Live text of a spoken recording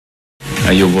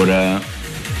ayobora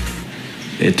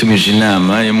tumije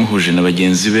inama yamuhuje na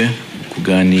bagenzi be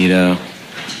kuganira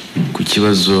ku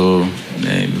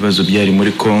ibibazo byari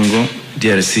muri Congo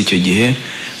DRC icyo gihe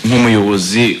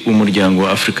nk'umuyobozi w'umuryango wa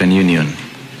African Union.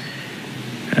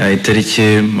 Itariki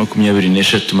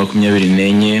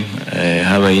 24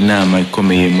 habaye inama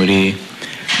ikomeye muri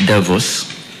Davos,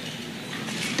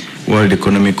 World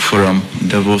Economic Forum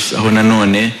Davos, aho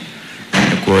nanone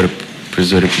kuwa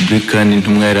Perezida wa Repubulika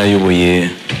n'intumwa yarayoboye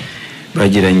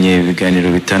bagiranye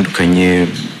ibiganiro bitandukanye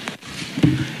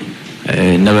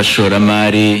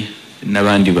n'abashoramari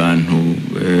n'abandi bantu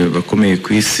bakomeye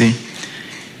ku isi.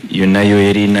 Iyo nayo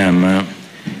yari inama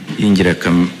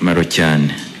y'ingirakamaro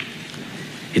cyane.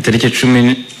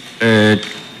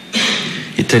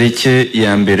 Itariki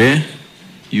ya mbere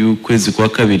y'ukwezi kwa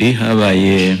kabiri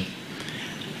habaye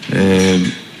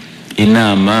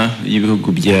inama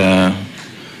y'ibihugu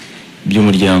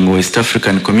by'umuryango East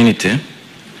African Community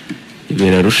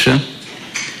ibera Arusha,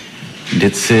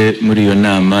 ndetse muri iyo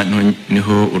nama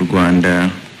niho u Rwanda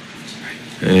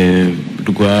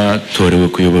rwatorewe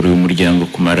kuyobora uyu muryango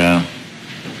kumara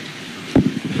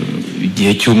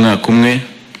igihe cy'umwaka umwe,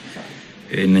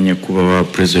 na nyakubahwa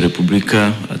Perezida wa Repubulika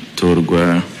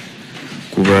atorwa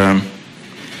kuba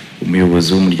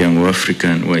umuyobozi w'umuryango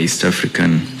wa East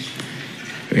African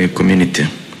Community.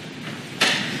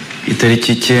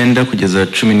 Itariki 9 kugeza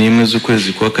 11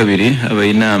 z'ukwezi kwa kabiri habaye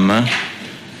inama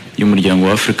y'umuryango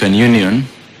wa African Union,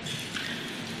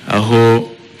 aho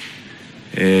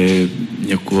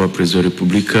nyakubahwa Perezida wa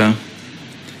Repubulika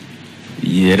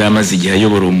yari amaze igihe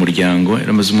ayobora umuryango, yari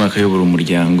amaze umwaka ayobora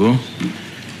umuryango.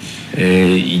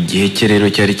 Igihe cye rero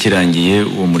cyari kirangiye,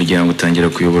 uwo muryango utangira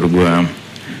kuyoborwa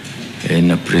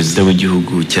na Perezida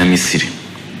w'igihugu cya Misiri.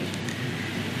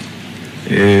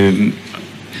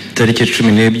 Tariki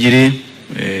 12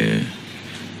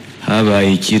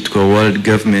 habaye icyitwa World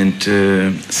Government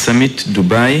Summit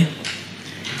Dubai,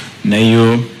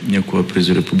 nayo nyakubahwa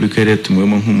Perezida wa Repubulika yari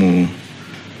yatumiwemo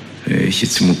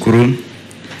nk'umushyitsi mukuru,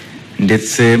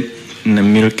 ndetse na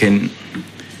Milken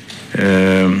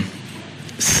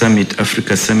Summit,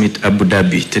 Africa Summit Abu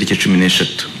Dhabi tariki 16.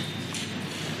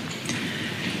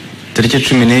 Tariki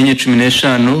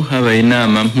 14-15 habaye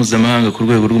inama mpuzamahanga ku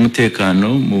rwego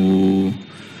rw'umutekano mu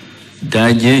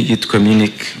Budage yitwa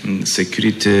Munich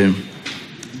Security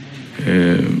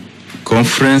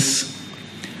Conference.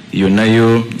 Iyo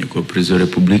nayo nyakubahwa Perezida wa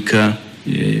Repubulika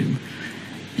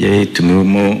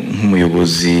yayitumiwemo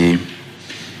nk'umuyobozi,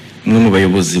 umwe mu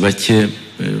bayobozi bake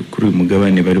kuri uyu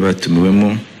mugabane bari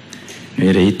batumiwemo,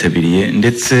 yari yitabiriye,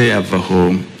 ndetse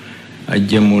avaho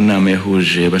ajya mu nama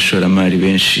yahuje abashoramari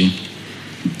benshi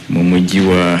mu mujyi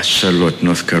wa Charlotte,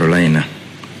 North Carolina.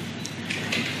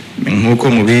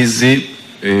 Nk'uko mubizi,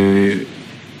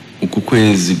 uku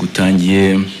kwezi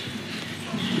gutangiye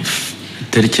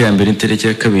itariki ya mbere n'itariki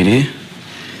ya kabiri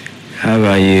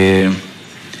habaye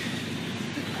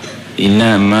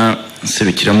inama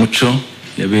serukiramuco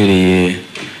yabereye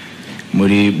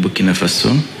muri Burkina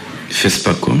Faso,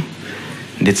 FESPACO,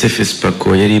 ndetse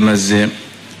FESPACO yari imaze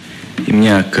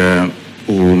imyaka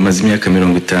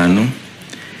 50.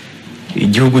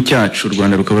 Igihugu cyacu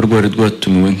Rwanda rukaba rwari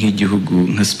rwatumiwe nk'igihugu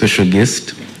nka special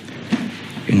guest.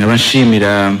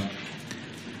 Nkabashimira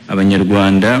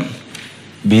abanyarwanda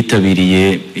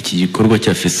bitabiriye iki gikorwa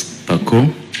cya FESPACO,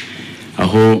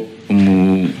 aho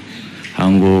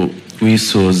umuhango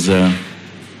wisoza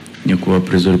nyakubahwa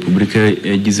Perezida wa Repubulika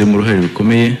yagizemo uruhare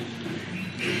rukomeye,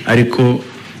 ariko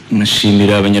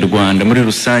nashimira abanyarwanda muri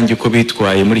rusange ko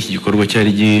bitwaye muri iki gikorwa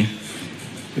cyari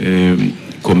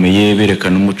gikomeye,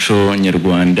 berekana umuco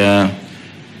nyarwanda,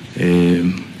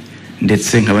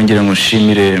 ndetse nkabangira ngo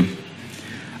nshimire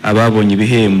ababonye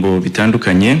ibihembo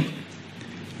bitandukanye.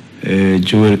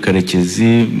 Joel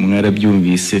Karekezi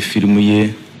mwarabyumvise filmu ye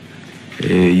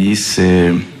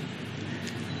yise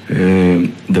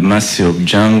The Mercy of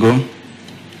Django,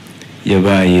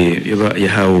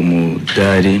 yahawe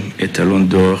umudari Etalon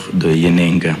d'Or de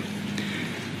Yenenga.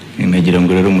 Nagira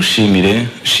ngo rero mushimire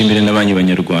n'abanyu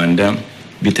banyarwanda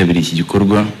bitabiriye iki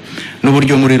gikorwa,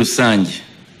 n'uburyo muri rusange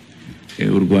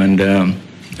u Rwanda,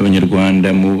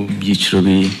 abanyarwanda mu byiciro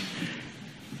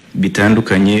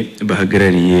bitandukanye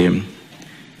bahagarariye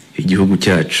igihugu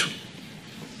cyacu.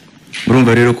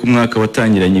 Murumva rero ko umwaka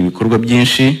watangiranye ibikorwa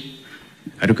byinshi,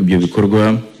 ariko ibyo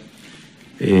bikorwa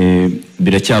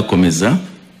biracyakomeza.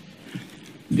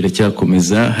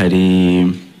 Hari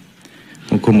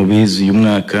nkuko mubizi uyu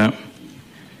mwaka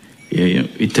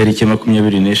itariki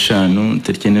 25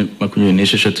 itariki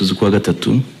 26 z'ukwa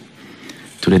gatatu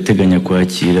turateganya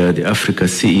kwakira the Africa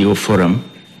CEO Forum.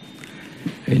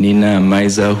 Ni inama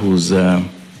izahuza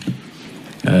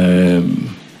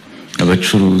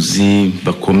abacuruzi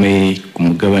bakomeye ku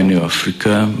mugabane wa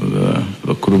Afurika,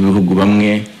 bakuru b'ibihugu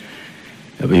bamwe,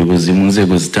 abayobozi mu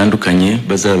nzego zitandukanye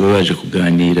bazaba baje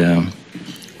kuganira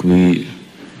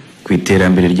ku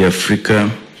iterambere rya Afurika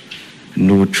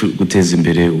no guteza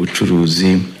imbere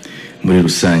ubucuruzi muri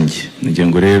rusange. Nagira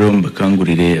ngo rero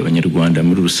mbakangurire abanyarwanda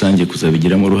muri rusange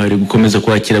kuzabigiramo uruhare, gukomeza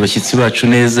kwakira abashyitsi bacu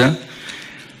neza,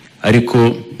 ariko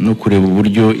no kureba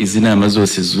uburyo izi nama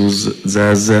zose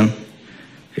zaza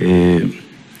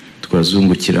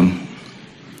twazungukiramo.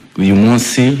 Uyu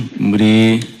munsi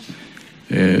muri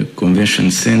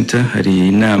Convention Center hari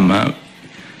inama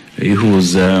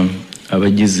ihuza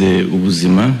abagize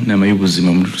ubuzima, inama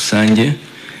y'ubuzima muri rusange,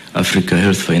 Africa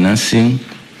Health Financing,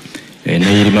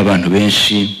 nayo irimo abantu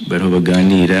benshi bariho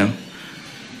baganira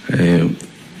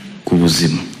ku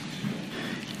buzima.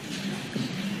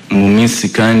 Mu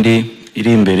minsi kandi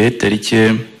iri imbere, tariki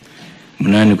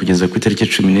 8 kugeza ku tariki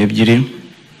 12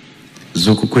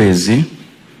 z'uku kwezi,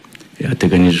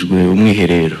 hateganijwe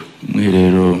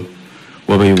umwiherero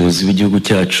w'abayobozi b'igihugu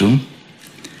cyacu.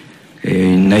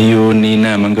 Nayo ni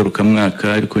inama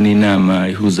ngarukamwaka, ariko ni inama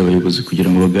ihuza abayobozi kugira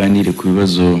ngo baganire ku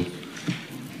bibazo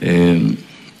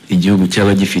igihugu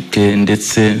cyaba gifite,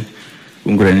 ndetse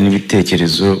bungurana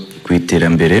n'ibitekerezo ku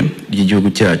iterambere ry'igihugu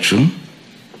cyacu.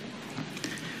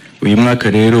 Uyu mwaka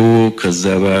rero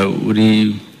ukazaba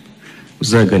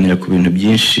uzaganira ku bintu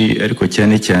byinshi, ariko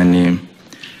cyane cyane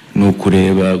ni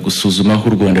ukureba, gusuzuma aho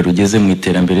u Rwanda rugeze mu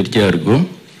iterambere ryarwo,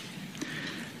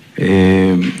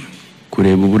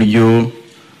 kureba uburyo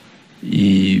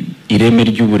ireme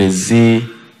ry'uburezi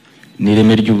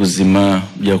n'ireme ry'ubuzima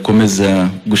byakomeza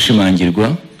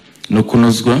gushimangirwa no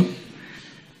kunozwa,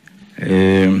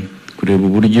 kureba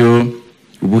uburyo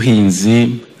ubuhinzi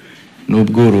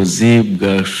n'ubworozi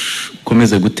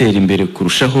bwakomeza gutera imbere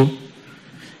kurushaho,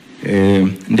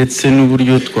 ndetse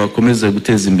n'uburyo twakomeza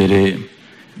guteza imbere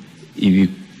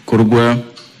ibikorwa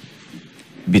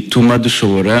bituma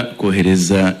dushobora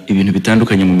kohereza ibintu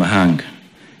bitandukanye mu mahanga,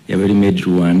 yaba ari made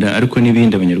Rwanda, ariko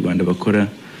n'ibindi abanyarwanda bakora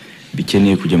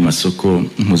bikeneye kujya mu masoko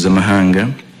mpuzamahanga.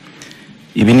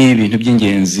 Ibi ni ibintu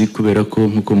by'ingenzi, kubera ko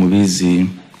nk'uko mubizi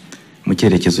mu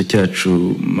cyerekezo cyacu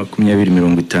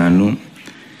 2050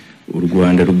 u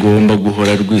Rwanda rugomba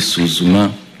guhora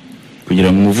rwisuzuma kugira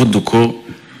ngo umuvuduko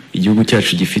igihugu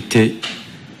cyacu gifite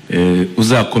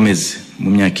uzakomeze mu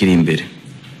myaka iri imbere.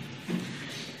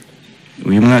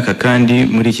 Uyu mwaka kandi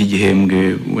muri iki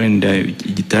gihembwe wenda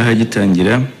igitaha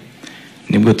gitangira,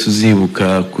 nibwo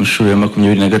tuzibuka ku nshuro ya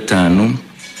 25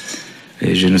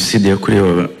 jenoside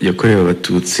yakorewe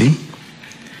abatutsi.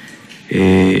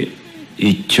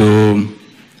 Icyo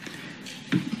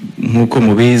nk'uko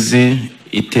mubizi,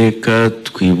 iteka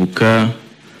twibuka,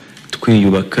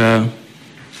 twiyubaka,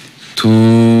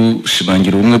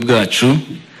 tushimangira ubumwe bwacu.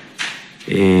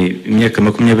 Imyaka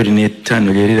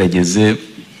 25 yari irageze,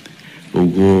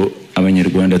 ubwo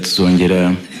abanyarwanda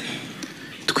tuzongera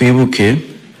twibuke,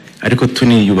 ariko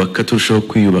tuniyubaka, turushaho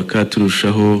kwiyubaka,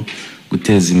 turushaho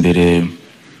guteza imbere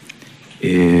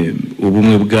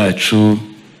ubumwe bwacu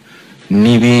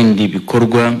n'ibindi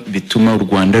bikorwa bituma u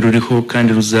Rwanda ruriho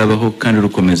kandi ruzabaho kandi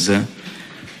rukomeza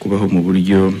kubaho mu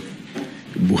buryo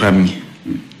buhamye.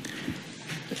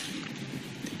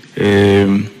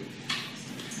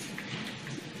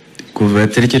 Kuva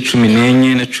tariki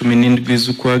 14 na 17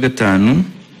 z'ukwa gatanu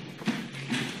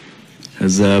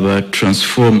hazaba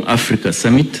Transform Africa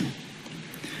Summit.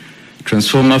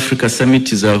 Transform Africa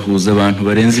Summit izahuza abantu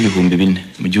barenze 4,000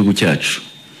 mu gihugu cyacu,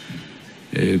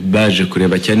 baje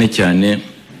kureba cyane cyane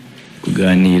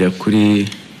kuganira kuri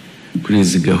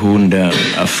izi gahunda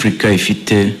Afrika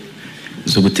ifite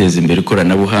zo guteza imbere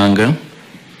ikoranabuhanga,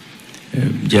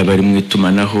 byaba ari mu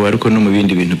itumanaho, ariko no mu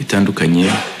bindi bintu bitandukanye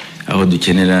aho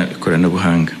dukenera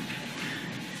ikoranabuhanga.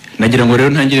 Nagira ngo rero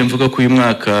ntangire mvuga ko uyu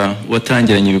mwaka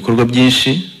watangiranye ibikorwa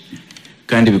byinshi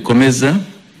kandi bikomeza.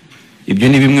 Ibyo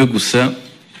ni bimwe gusa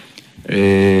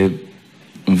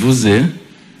mvuze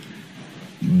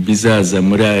bizaza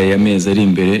muri aya mezi ari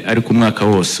imbere, ariko umwaka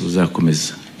wose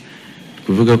uzakomeza.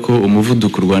 Kuvuga ko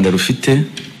umuvuduko u Rwanda rufite,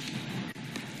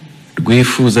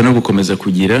 rwifuza no gukomeza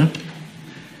kugira,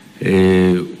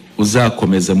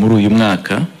 uzakomeza muri uyu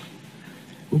mwaka.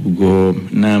 Ubwo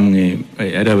namwe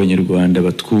ari abanyarwanda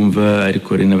batwumva,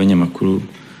 ariko ari n'abanyamakuru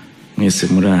mwese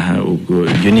muri aha, ubwo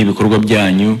ibyo ni ibikorwa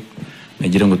byanyu.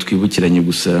 Nagira ngo twibukiranye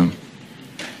gusa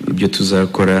ibyo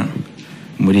tuzakora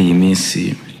muri iyi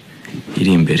minsi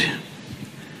iri imbere.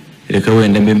 Reka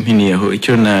wenda mbe mpiniyeho,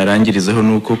 icyo narangirizaho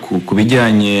nuko ku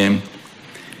bijyanye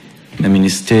na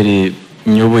Minisitiri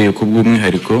nyoboye ku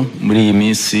bw'umwihariko, muri iyi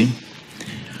minsi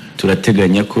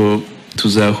turateganya ko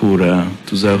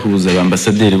tuzahuza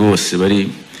abambasaderi bose bari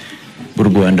b'u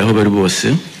Rwanda aho bari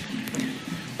bose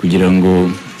kugira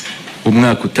ngo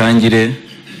umwaka utangire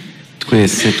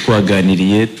twese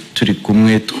twaganiriye turi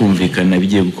kumwe twumvikana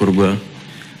bigiye gukorwa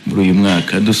muri uyu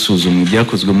mwaka, dusuzuma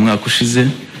ibyakozwe mu mwaka ushize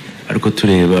ariko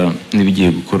tureba n'ibigiye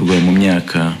gukorwa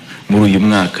muri uyu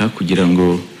mwaka kugira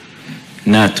ngo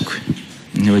natwe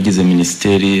n'abagize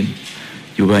Minisiteri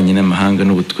y'Ububanyi n'Amahanga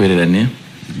n'Ubutwererane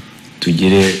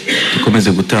dukomeze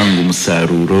gutanga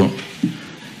umusaruro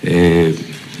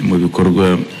mu bikorwa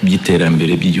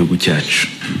by'iterambere by'igihugu cyacu.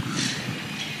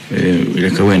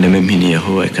 Reka wenda mpiniye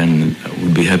aho I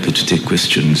would be happy to take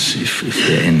questions if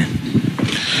there are any.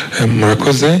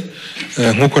 Murakoze.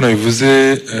 Nk'uko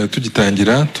nabivuze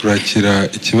tugitangira turakira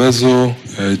ikibazo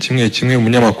kimwe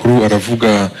umunyamakuru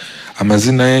aravuga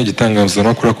amazina ye,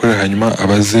 igitangazamakuru akorera, hanyuma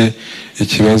abaze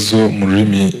ikibazo mu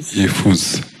rurimi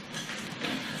yifuza.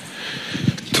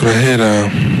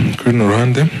 Turahera kuri no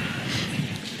ruhande.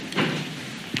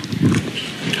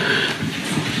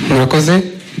 Murakoze,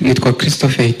 nitwa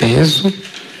Christophe Hitayezu,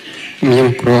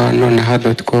 umunyamakuru wa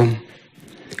nonaha.com.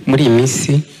 Muri iyi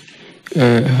minsi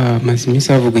hamaze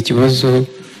iminsi havuga ikibazo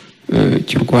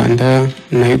cy'u Rwanda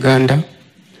na Uganda,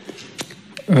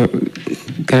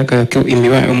 bigaragara ko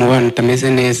umubano utameze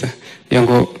neza,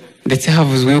 ngo ndetse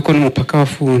havuzwe yuko n'umupaka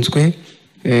wafunzwe,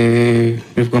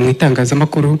 bivugwa mu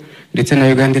itangazamakuru ndetse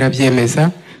na Uganda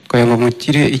irabyemeza. Twagira ngo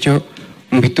mugire icyo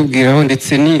mubitubwiraho,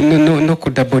 ndetse no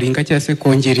kudaboringa cyangwa se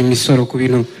kongera imisoro ku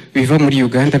bintu biva muri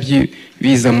Uganda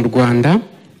biza mu Rwanda,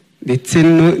 ndetse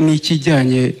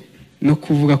n'ikijyanye no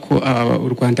kuvuga ko u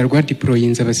Rwanda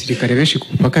rwadeployinze abasirikare benshi ku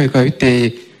mupaka, bikaba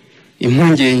biteye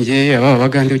impungenge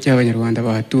abagande cyangwa abanyarwanda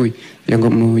bahatuye. Kugira ngo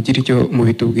mugire icyo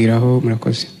mubitubwiraho.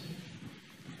 Murakoze.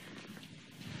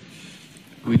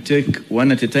 We take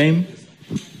one at a time.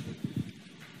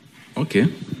 Okay,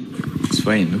 it's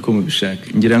fine, uko mubishaka.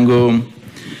 Ngira ngo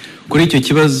kuri icyo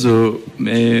kibazo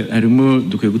harimo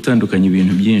dukwiye gutandukanya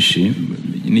ibintu byinshi.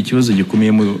 Ni ikibazo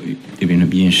gikomeyemo ibintu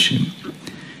byinshi.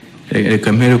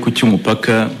 Reka mpere ku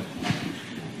cy'umupaka.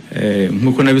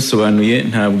 Nk'uko nabisobanuye,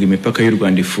 ntabwo imipaka y'u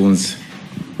Rwanda ifunze.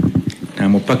 Nta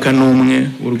mupaka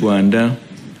n'umwe w'u Rwanda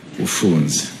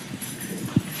ufunze.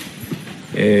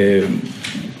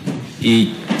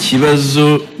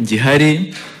 Ikibazo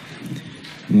gihari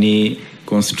ni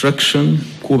construction,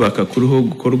 kubaka kuriho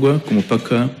gukorwa ku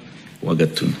mupaka wa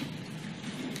Gatuna,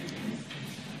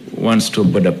 one stop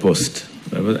border post.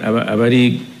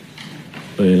 Abari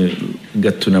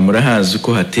Gatuna murahazi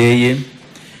uko hateye,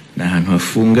 ni ahantu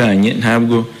hafunganye,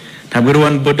 ntabwo ari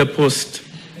one border post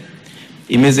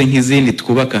imeze nk'izindi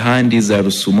twubaka ahandi za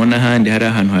Rusumo n'ahandi hari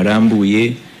ahantu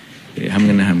harambuye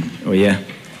hamwe na hamwe. Oya,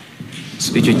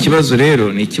 icyo kibazo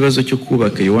rero ni ikibazo cyo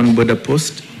kubaka iyo one border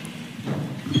post.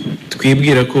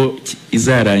 Twibwira ko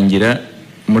izarangira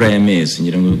muri aya mezi,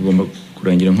 ngira ngo igomba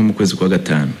kurangira nko mu kwezi kwa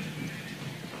gatanu.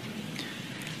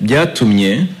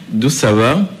 Byatumye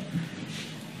dusaba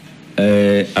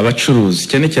abacuruzi,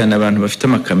 cyane cyane abantu bafite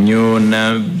amakamyo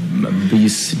na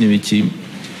bisi n'ibiki,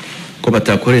 ko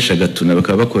batakoresha Gatuna,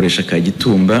 bakaba bakoresha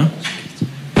Kagitumba,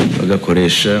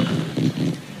 bagakoresha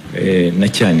na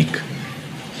Cyanika.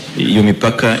 Iyo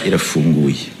mipaka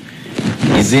irafunguye.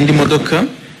 Izindi modoka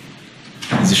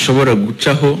zishobora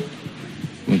gucaho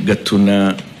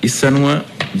Gatuna isanwa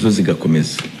zo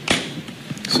zigakomeza.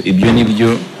 Ibyo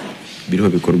nibyo biriho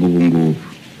bikorwa ubu ngubu.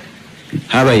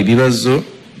 Habaye ibibazo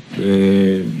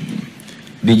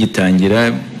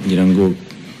bigitangira, ngira ngo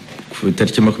ku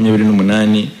itariki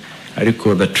 28,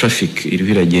 ariko the traffic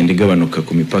iriho iragenda igabanuka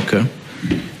ku mipaka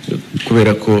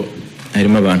kubera ko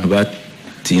harimo abantu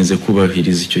batinze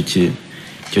kubahiriza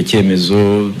icyo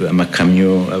cyemezo.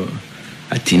 Amakamyo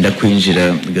atinda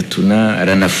kwinjira Gatuna,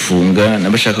 aranafunga,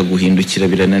 n'abashaka guhindukira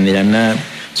birananirana.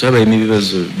 Habayemo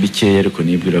ibibazo bikeya, ariko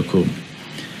nibwira ko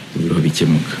biriho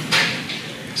bikemuka.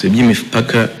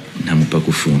 Iby'imipaka nta mupaka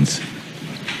ufunze.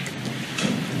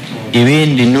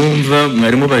 Ibindi numva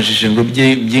mwarimu bajije ngo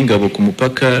by'ingabo ku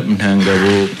mupaka, nta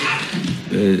ngabo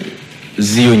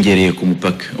ziyongereye ku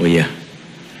mupaka. Oya,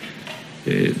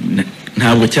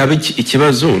 ntabwo cyaba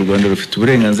ikibazo. U Rwanda rufite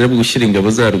uburenganzira bwo gushyira ingabo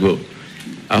zarwo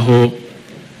aho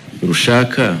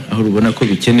rushaka, aho rubona ko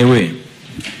bikenewe,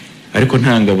 ariko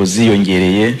nta ngabo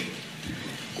ziyongereye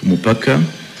ku mupaka.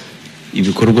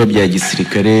 Ibikorwa bya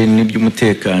gisirikare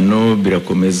n'iby'umutekano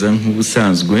birakomeza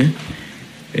nk'ubusanzwe.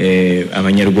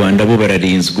 Abanyarwanda bo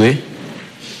bararinzwe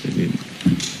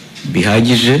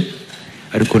bihagije,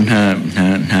 ariko nta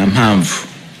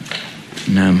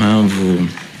mpamvu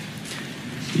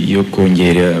yo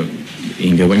kongera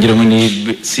ingabo. Ngira ngo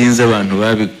sinzi abantu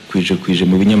babikwije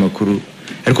mu binyamakuru,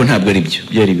 ariko ntabwo ari byo,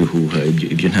 byari ibihuha.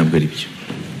 Ibyo ntabwo ari byo.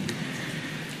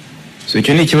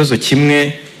 Icyo ni ikibazo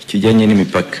kimwe kijyanye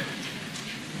n'imipaka.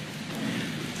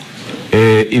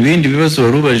 Ibindi bibazo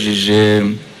warubajije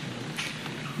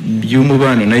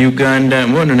by'umubano na Uganda,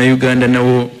 umubano na Uganda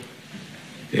nawo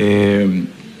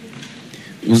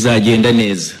uzagenda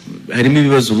neza. Harimo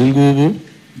ibibazo ubu ngubu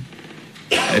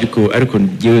ariko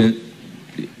ngewe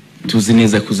tuzi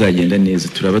neza kuzagenda neza.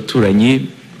 Turabaturanyi,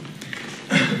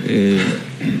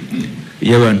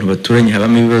 iyo abantu baturanye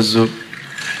habamo ibibazo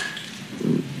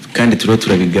kandi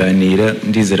turabiganira,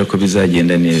 ndizera ko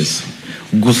bizagenda neza.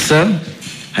 Gusa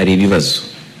hari ibibazo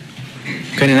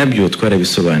kandi nabyo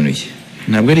twarabisobanuye,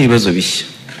 ntabwo ari ibibazo bishya,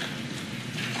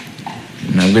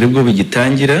 ntabwo ari bwo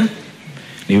bigitangira.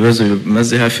 Ni ibibazo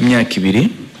bimaze hafi imyaka 2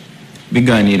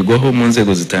 biganirwaho mu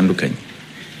nzego zitandukanye.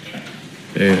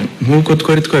 Nk'uko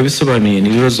twari twabisobanuye, ni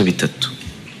ibibazo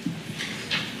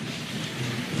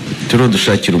 3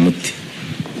 dushakira umuti.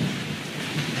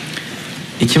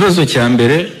 Ikibazo cya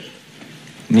mbere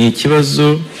ni ikibazo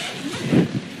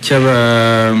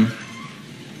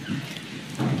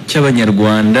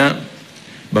cy'abanyarwanda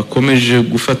bakomeje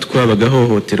gufatwa,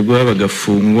 bagahohoterwa,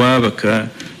 bagafungwa,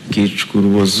 bakicwa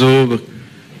urubozo,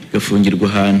 bagafungirwa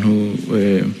ahantu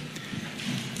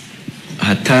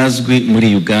hatazwi muri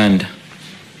Uganda.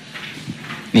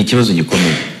 Ni ikibazo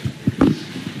gikomeye.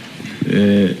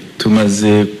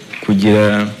 Tumaze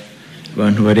kugira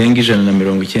abantu barenga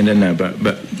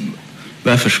 190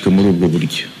 bafashwe muri ubwo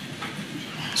buryo.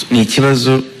 Ni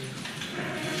ikibazo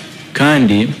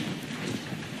kandi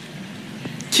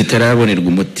kitarabonerwa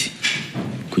umuti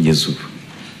kugeza ubu.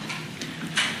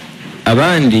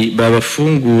 Abandi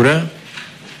babafungura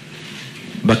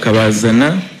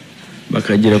bakabazana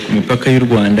bakagera ku mipaka y'u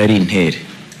Rwanda ari intere,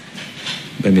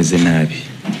 bameze nabi.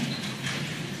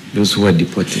 Those who are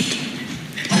deported,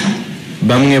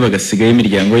 bamwe bagasigaye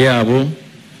imiryango yabo,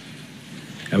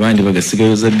 abandi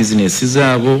bagasigaye za business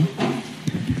zabo,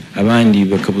 abandi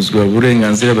bakabuzwa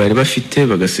uburenganzira bari bafite,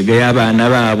 bagasigaye abana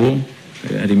babo.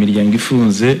 Hari imiryango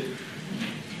ifunze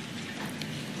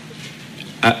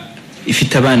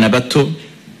ifite abana bato,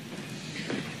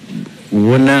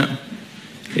 ubona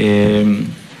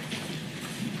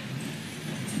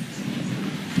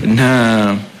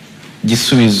nta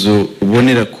gisubizo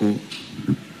ubonera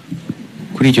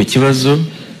kuri icyo kibazo.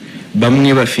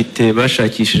 Bamwe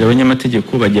bashakishije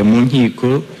abanyamategeko, bajya mu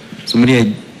nkiko zo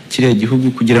muri kiriya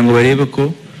gihugu kugira ngo barebe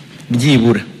ko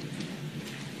byibura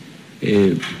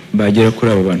bagera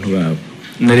kuri abo bantu babo.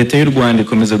 Na leta y'u Rwanda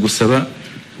ikomeza gusaba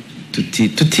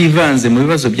tutivanze mu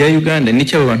bibazo bya Uganda,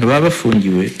 n'icyo abo bantu baba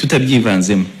bafungiwe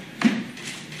tutabyivanzemo,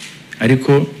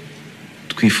 ariko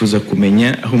twifuza kumenya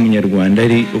aho umunyarwanda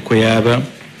ari, uko yaba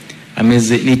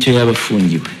ameze, n'icyo yaba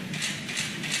afungiwe.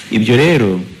 Ibyo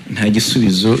rero nta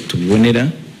gisubizo tubibonera.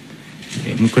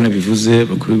 Nk'uko nabivuze,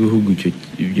 bakuru b'ibihugu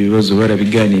ibyo bibazo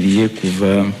barabiganiriye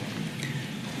kuva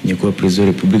nyakubahwa Perezida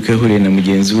wa Repubulika yahuriye na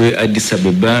mugenzi we Addis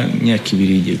Abeba imyaka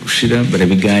 2 igiye gushira,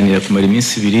 barabiganira kumara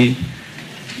iminsi 2,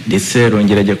 ndetse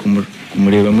arongera ajya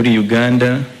kumureba muri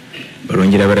Uganda,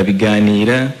 barongera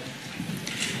barabiganira.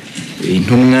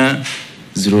 Intumwa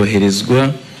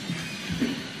ziroherezwa,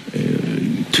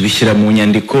 tubishyira mu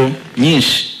nyandiko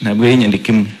nyinshi, ntabwo ari inyandiko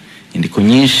imwe, inyandiko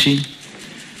nyinshi.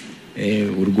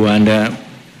 U Rwanda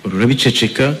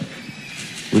rurabiceceka,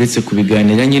 uretse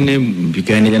kubiganira nyine,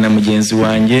 biganira na mugenzi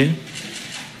wanjye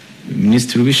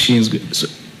Minisitiri ubishinzwe,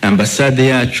 ambasade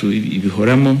yacu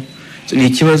ibihoramo. Ni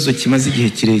ikibazo kimaze igihe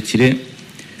kirekire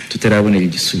tutarabonera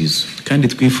igisubizo, kandi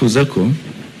twifuza ko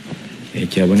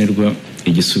cyabonerwa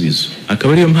igisubizo.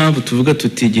 Akaba ariyo mpamvu tuvuga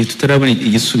tuti igihe tutarabona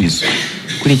igisubizo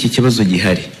kuri iki kibazo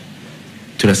gihari,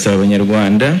 turasaba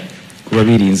abanyarwanda kuba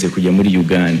birinze kujya muri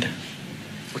Uganda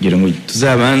kugira ngo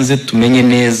tuzabanze tumenye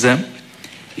neza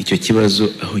icyo kibazo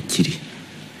aho kiri.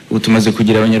 Ubu tumaze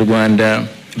kugira abanyarwanda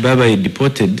babaye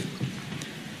deported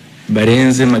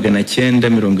barenze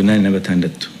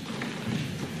 986.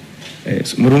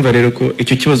 Murumva rero ko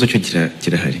icyo kibazo cyo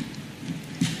kirahari.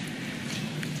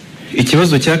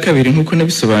 Ikibazo cya kabiri, nk'uko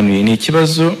nabisobanuye, ni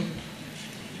ikibazo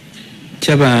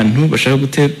cy'abantu bashaka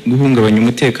guhungabanya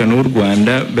umutekano w'u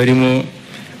Rwanda, barimo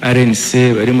RNC,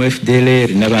 barimo FDLR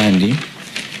n'abandi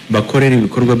bakorera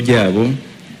ibikorwa byabo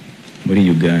muri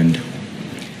Uganda,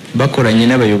 bakoranye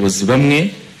n'abayobozi bamwe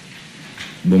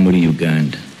bo muri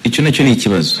Uganda. Icyo nacyo ni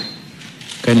ikibazo,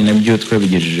 kandi nabyo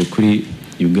twabigejeje kuri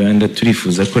Uganda,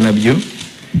 turifuza ko nabyo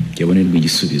byabonerwa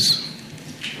igisubizo.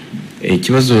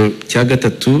 Ikibazo cya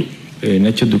gatatu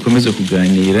nacyo dukomeza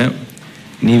kuganira,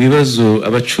 ni ibibazo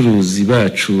abacuruzi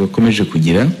bacu bakomeje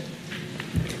kugira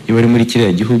iyo bari muri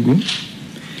kiriya gihugu,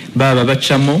 baba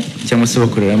bacamo cyangwa se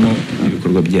bakoreramo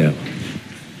ibikorwa byabo.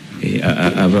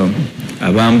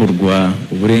 Abamburwa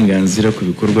uburenganzira ku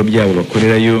bikorwa byabo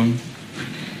bakorerayo,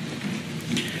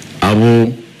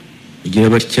 abo ugira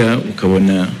batya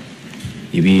ukabona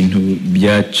ibintu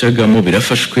byacagamo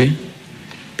birafashwe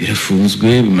birafunzwe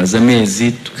bimaze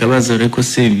amezi, tukabaza ariko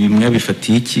se bimwe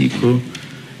bifatiye iki ko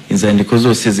inzandiko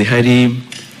zose zihari,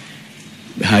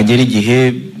 hagera igihe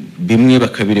bimwe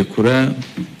bakabirekura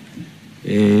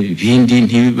ibindi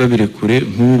ntibabirekure.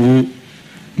 Nk'ubu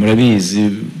murabizi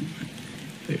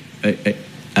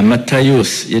amata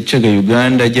yose yacaga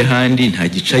Uganda ajya ahandi nta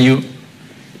gicayo,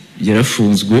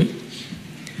 yarafunzwe,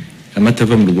 amata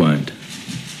ava mu Rwanda.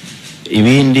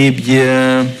 Ibindi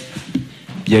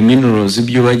bya minerals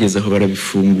byo bageze aho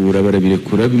barabifungura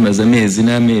barabirekura bimaze amezi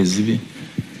n'amezi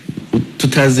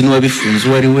tutazi n'uwabifunze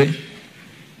uwo ari we,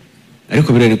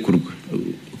 ariko birarekurwa.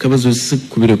 Ukabaza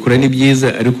kubirekura ni byiza,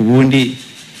 ariko ubundi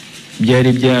byari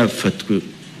byafatwe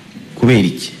kubera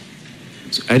iki?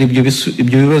 Ari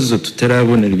ibyo bibazo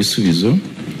tutarabonera ibisubizo,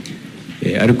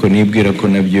 ariko nibwira ko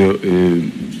nabyo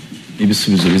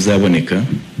ibisubizo bizaboneka,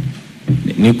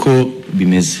 niko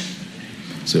bimeze.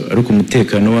 Ariko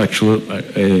umutekano wacu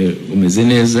umeze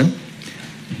neza,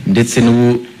 ndetse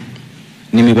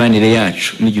n'imibanire yacu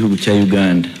n'igihugu cya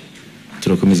Uganda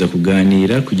turakomeza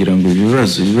kuganira kugira ngo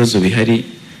ibibazo bihari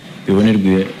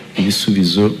bibonerwe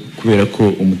ibisubizo, kubera ko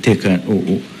umutekano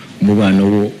umubano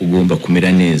wo ugomba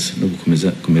kumera neza no gukomeza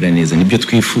kumera neza. Nibyo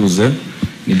twifuza,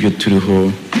 nibyo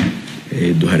turiho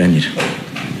duharanira.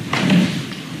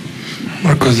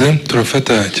 Murakoze.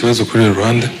 Turafata ikibazo kuri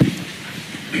Rwanda.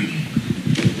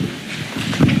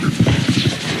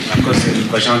 Murakoze.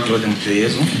 Kwa Jean Claude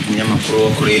Mutuyezu, umunyamakuru wo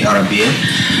kuri RBA.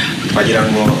 Twagira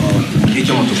ngo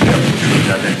icyo mutubwira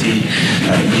hagati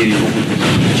y'ibihugu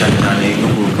cyane cyane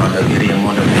n'u Rwanda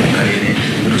biherereyemo mu karere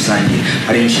muri rusange.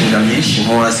 Hari imishinga myinshi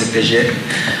nko CPG,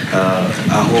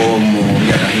 aho mu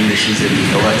myaka ishize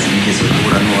bigawazi bigeze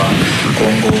guhura n'uwa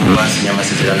Kongo basinye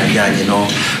amasezerano ajyanye no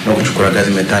gucukura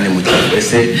gazi metane mu gihugu.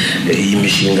 Ese iyi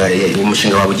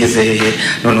umushinga waba ugeze hehe?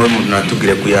 Noneho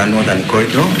natubwire ku ya Northern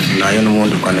Corridor nayo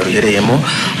n'ubundi u Rwanda ruhereyemo,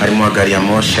 harimo gari ya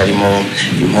moshi, harimo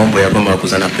impombo yagomba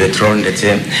kuzana petrol ndetse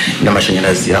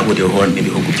n'amashanyarazi ahuriweho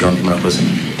n'ibihugu byombi. Murakoze.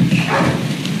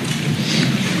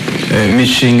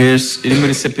 Imishinga iri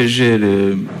muri CPG,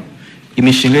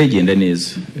 imishinga igenda neza,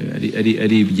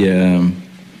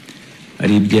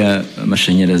 ari ibya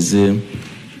amashanyarazi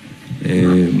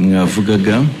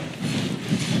mwavugaga,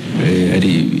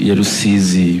 ari ya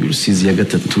Rusizi ya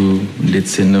gatatu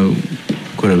ndetse no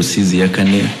gukora Rusizi ya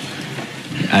kane,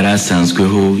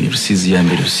 arasanzweho Rusizi ya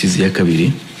mbere, Rusizi ya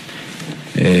kabiri.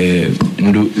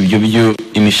 Ibyo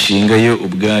imishinga yo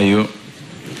ubwayo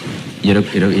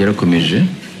yarakomeje,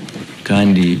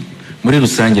 kandi muri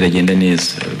rusange iragenda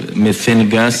neza. Methane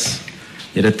gas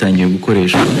yaratangiye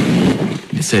gukoreshwa,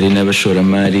 ndetse hari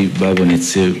n'abashoramari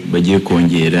babonetse bagiye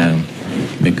kongera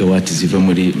megawati ziva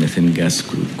muri methane gas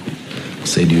ku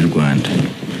side y'u Rwanda.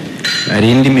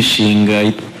 Hari indi mishinga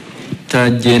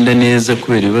itagenda neza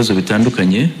kubera ibibazo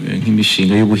bitandukanye,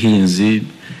 nk'imishinga y'ubuhinzi.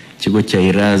 Ikigo cya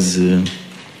Iraz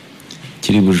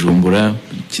kiri Bujumbura,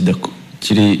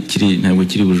 ntabwo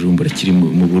kiri Bujumbura, kiri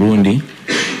mu Burundi,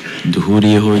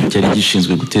 duhuriyeho, cyari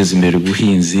gishinzwe guteza imbere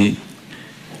ubuhinzi,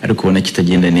 ariko ubona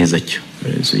kitagenda neza cyo.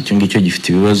 Icyo ngicyo gifite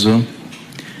ibibazo.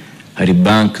 Hari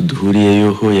bank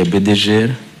duhuriyeho ya BDGR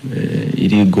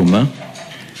iri Goma,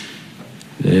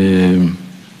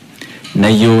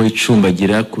 nayo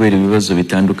icumbagira kubera ibibazo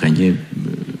bitandukanye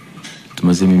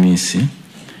tumazemo iminsi.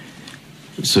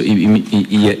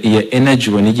 Iya energy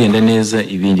ubona igenda neza,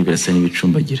 ibindi birasa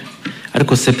n'ibicumbagira.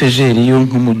 Ariko CPG yo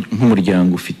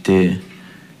nk'umuryango ufite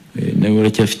nawe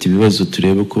uracyafite ibibazo,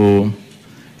 turebe ko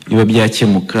biba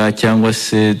byakemuka, cyangwa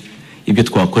se ibyo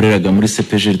twakoreraga muri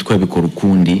CPG twabikora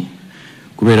ukundi,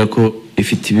 kubera ko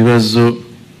ifite ibibazo.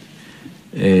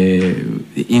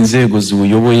 Inzego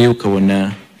ziwuyoboye ukabona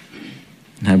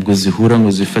ntabwo zihura ngo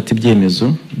zifate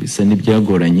ibyemezo, bisa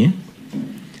n'ibyagoranye.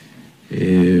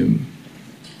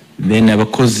 Bene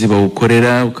abakozi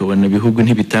bawukorera ukabona ibihugu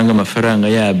ntibitanga amafaranga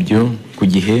yabyo ku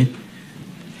gihe.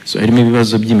 Harimo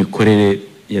ibibazo by'imikorere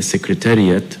ya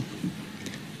secretariat.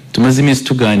 Tumaze iminsi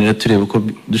tuganira tureba uko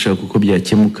dushaka uko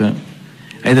byakemuka,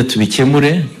 aida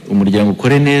tubikemure umuryango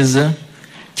ukore neza,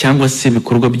 cyangwa se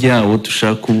ibikorwa byawo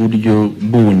dushaka uburyo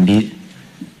bundi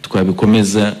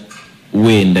twabikomeza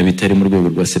wenda bitari mu rwego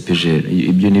rwa CPG.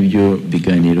 Ibyo nibyo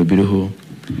biganiro biriho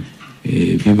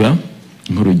biba.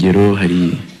 Nk'urugero,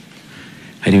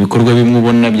 hari ibikorwa bimwe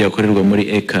ubona byakorerwa muri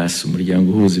ECAS, umuryango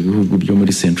uhuza ibihugu byo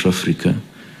muri Central Africa,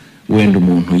 wenda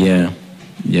umuntu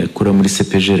yakora muri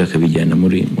CPG akabijyana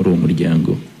muri uwo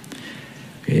muryango.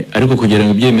 Ariko kugira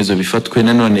ngo ibyemezo bifatwe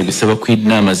nanone bisaba ko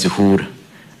inama zihura,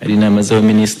 ari inama z'aba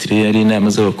Minisitiri, ari inama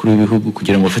z'abakuru b'ibihugu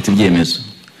kugira ngo bafate ibyemezo.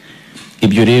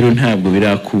 ibyo rero ntabwo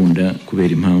birakunda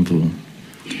kubera impamvu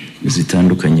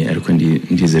zitandukanye, ariko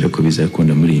ndizera ko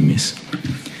bizakunda muri iyi minsi.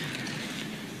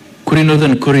 Kuri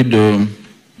Northern Corridor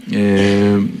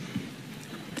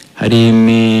hari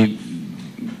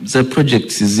za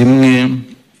projects zimwe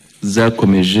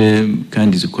zakomeje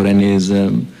kandi zikora neza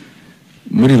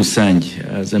muri rusange,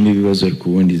 hazamo ibibazo ariko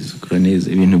ubundi zikora neza.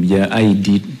 Ibintu bya ID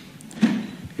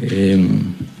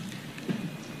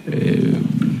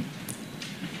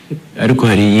ariko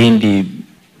hari iyindi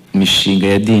mishinga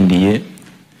yadindiye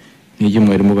nk'ibyo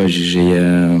mwari mubajije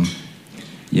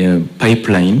ya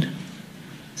pipeline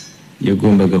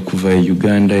yagombaga kuva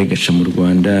Uganda igaca mu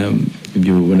Rwanda,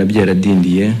 ibyo ubona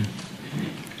byaradindiye.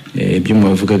 Ibyo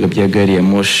mwavugaga bya gari ya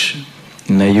moshi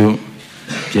nayo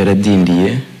byaradindiye,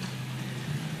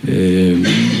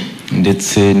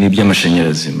 ndetse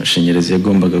amashanyarazi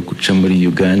yagombaga guca muri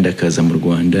Uganda akaza mu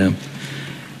Rwanda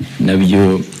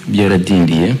nabyo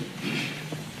byaradindiye.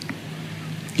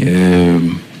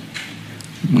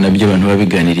 Nabyo abantu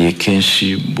babiganiriye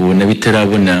kenshi bubona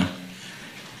bitarabona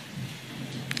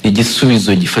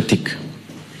igisubizo gifatika,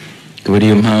 akaba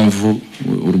ariyo mpamvu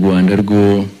u Rwanda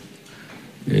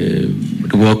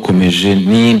rwakomeje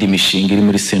n'iyindi mishinga iri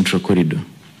muri Central Corridor.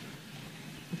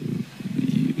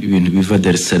 Ibintu biva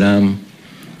Dar es Salaam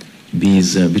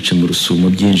biza bica mu Rusumo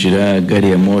byinjira, gari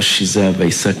ya moshi izava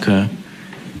Isaka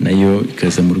nayo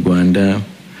ikaza mu Rwanda.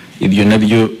 Ibyo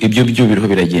nabyo byo biriho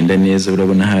biragenda neza,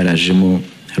 urabona harajemo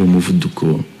hari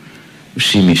umuvuduko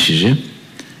ushimishije.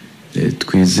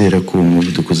 Twizera ko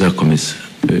umuvuduko uzakomeza.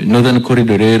 Northern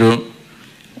Corridor rero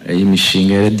iyi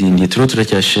mishinga yaradindiye,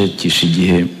 turacyashakisha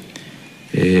igihe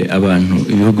abantu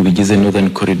ibihugu bigize Northern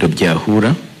Corridor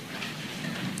byahura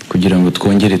kugira ngo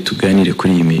twongere tuganire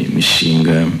kuri iyi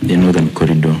mishinga ya Northern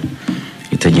Corridor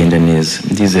itagenda neza.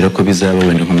 Ndizera ko bizaba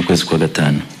wenda nko mu kwezi kwa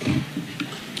gatanu.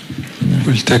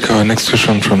 We'll take our next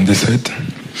question from this side.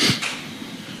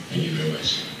 Thank you very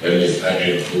much. My name is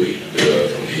Adrian Kuri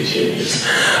from ATN News.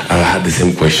 I had the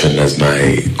same question as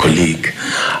my colleague.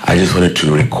 I just wanted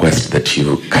to request that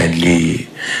you kindly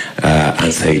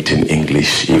answer it in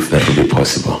English, if that would be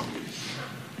possible.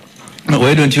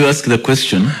 Why don't you ask the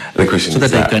question? The question so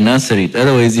that is I can answer it.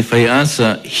 Otherwise, if I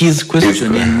answer his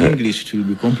question in English, it will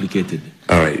be complicated.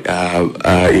 All right.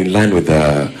 In line with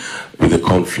the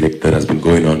conflict that has been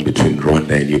going on between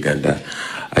Rwanda and Uganda,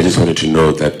 I just wanted to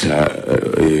know that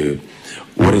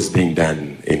what is being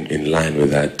done in line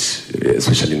with that,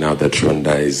 especially now that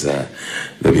Rwanda is the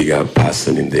bigger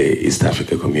person in the East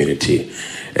Africa community,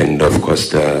 and of course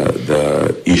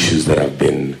the issues that have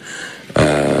been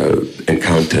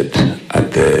encountered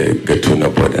at the Gatuna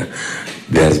border.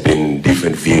 There has been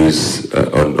different views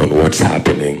on what's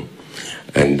happening,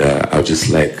 and I would just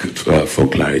like for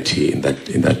clarity in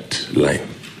that line.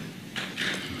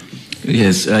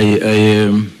 Yes, I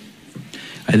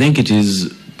think it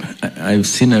is. I've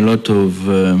seen a lot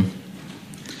of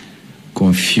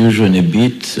confusion, a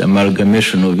bit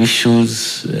amalgamation of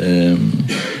issues,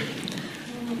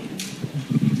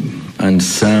 and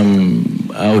some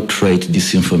outright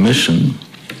disinformation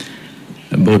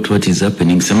about what is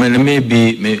happening. So let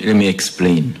me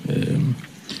explain.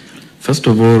 First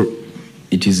of all,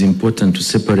 it is important to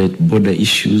separate border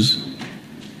issues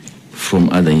from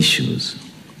other issues.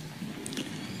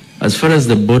 As far as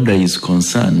the border is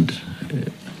concerned,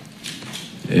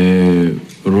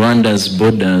 Rwanda's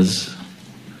borders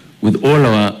with all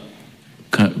our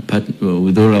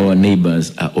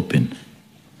neighbors are open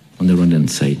on the Rwandan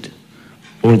side.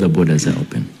 All the borders are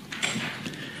open.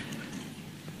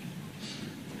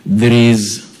 There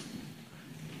is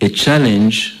a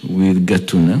challenge with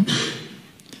Gatuna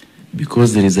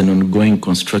because there is an ongoing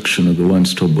construction of a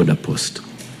one-stop border post.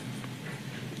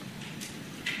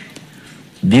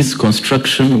 This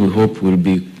construction, we hope, will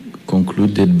be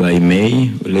concluded by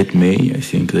May, late May. I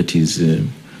think that is the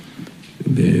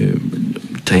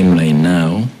timeline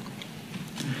now.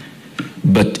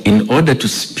 But in order to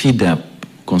speed up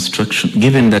construction,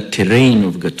 given the terrain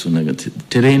of Gatuna,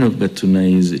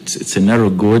 it's a narrow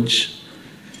gorge.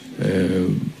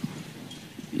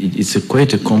 It's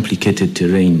quite a complicated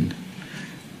terrain.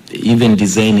 Even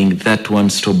designing that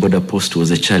one-stop border post was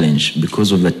a challenge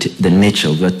because of the nature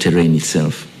of that terrain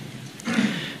itself.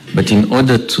 But in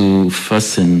order to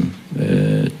hasten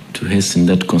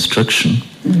that construction,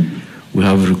 we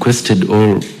have requested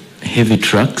all heavy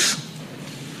trucks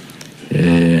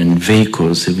and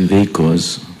heavy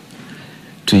vehicles,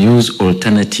 to use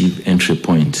alternative entry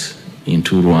points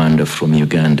into Rwanda from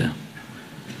Uganda.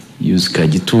 Use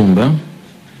Kagitumba,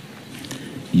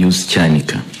 use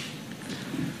Chanika.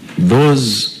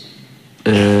 Those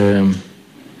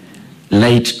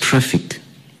light traffic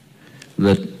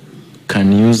that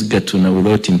can use Gatuna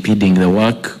without impeding the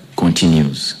work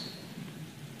continues.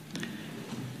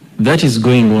 That is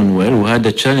going on well. We had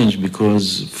a challenge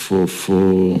because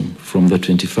from the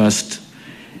 21st,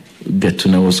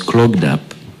 Gatuna was clogged up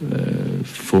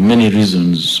for many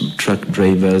reasons. Truck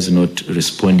drivers not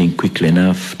responding quickly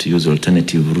enough to use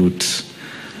alternative routes.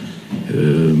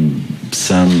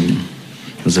 Some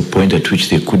was a point at which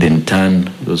they couldn't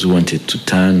turn, those who wanted to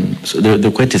turn. So there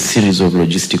were quite a series of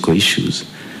logistical issues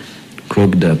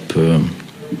clogged up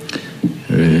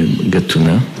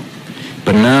Gatuna.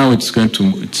 But now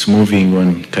it's moving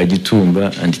on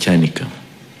Kagitumba and Chanika.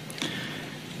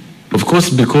 Of course,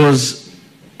 because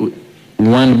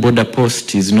one border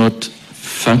post is not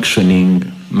functioning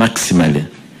maximally,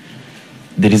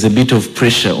 there is a bit of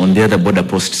pressure on the other border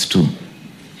posts too,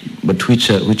 but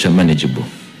which are manageable.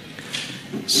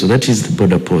 So that is the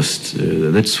border post.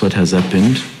 That's what has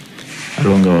happened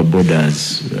along our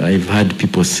borders. I've had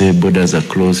people say borders are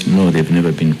closed. No, they've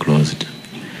never been closed.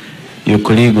 Your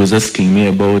colleague was asking me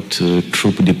about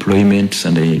troop deployments,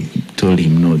 and I told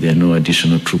him no, there are no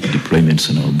additional troop deployments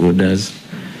on our borders.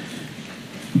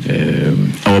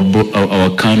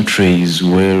 Our country is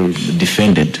well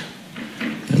defended,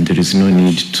 and there is no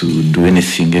need to do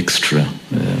anything extra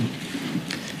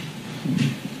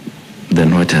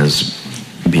than what has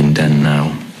been done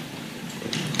now.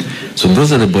 So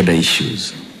those are the border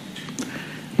issues.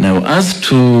 Now, as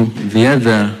to the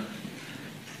other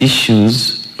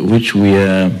issues which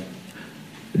are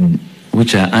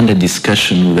under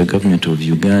discussion with the government of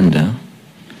Uganda,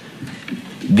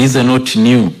 these are not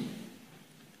new.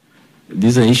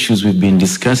 These are issues we've been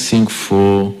discussing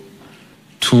for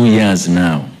 2 years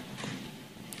now.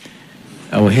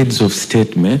 Our heads of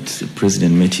state met, the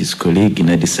president met his colleague in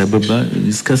Addis Ababa,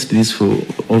 discussed this for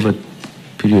over a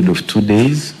period of 2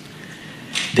 days.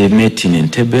 They met in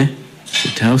Entebbe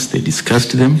State House, they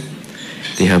discussed them.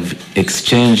 They have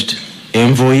exchanged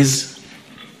envoys.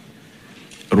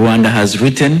 Rwanda has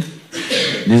written,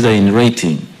 these are in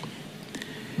writing.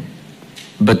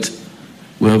 But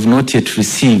we have not yet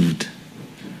received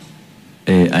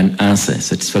an answer, a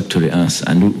satisfactory answer.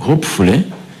 And hopefully,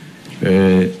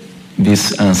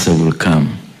 this answer will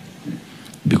come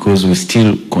because we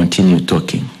still continue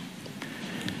talking.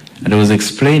 And I was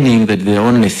explaining that there are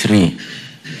only 3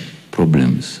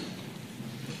 problems.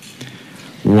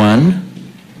 One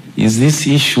is this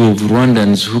issue of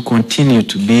Rwandans who continue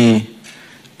to be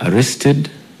arrested,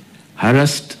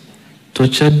 harassed,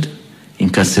 tortured,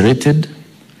 incarcerated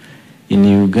in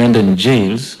Ugandan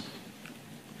jails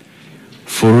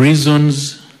for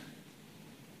reasons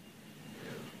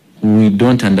we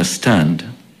don't understand,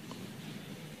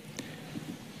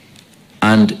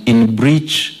 and in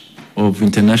breach of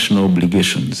international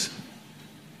obligations.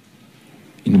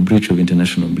 In breach of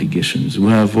international obligations.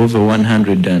 We have over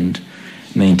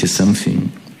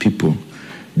 190-something people.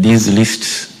 These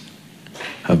lists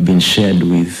have been shared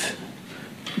with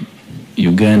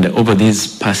Uganda over these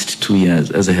past 2 years,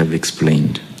 as I have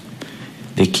explained.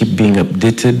 They keep being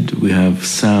updated. We have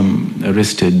some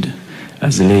arrested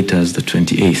as late as the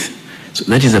 28th. So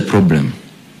that is a problem.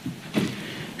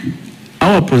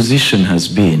 Our position has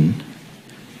been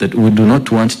that we do not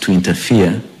want to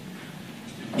interfere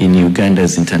in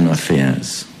Uganda's internal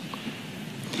affairs.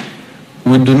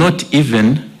 We do not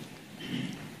even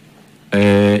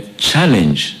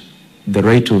challenge the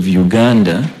right of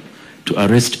Uganda to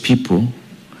arrest people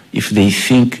if they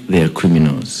think they are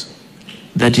criminals.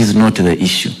 That is not the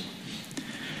issue.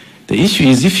 The issue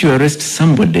is if you arrest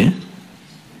somebody,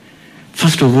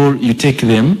 first of all, you take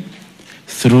them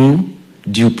through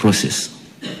due process.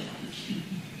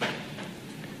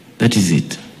 That is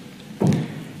it.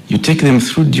 You take them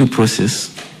through due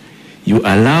process, you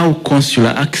allow consular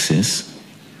access.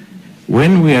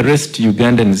 When we arrest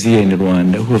Ugandans here in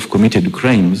Rwanda who have committed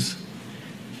crimes,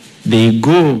 they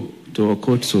go to our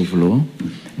courts of law,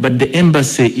 but the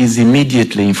embassy is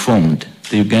immediately informed.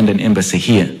 The Ugandan embassy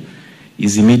here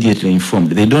is immediately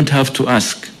informed. They don't have to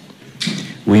ask.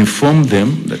 We inform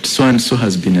them that so-and-so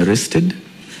has been arrested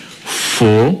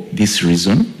for this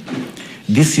reason.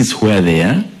 This is where they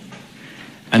are.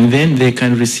 And then they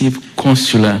can receive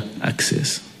consular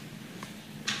access.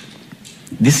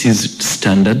 This is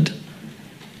standard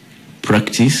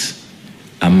practice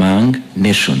among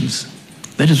nations.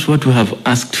 That is what we have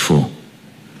asked for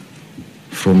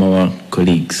from our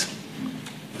colleagues.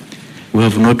 We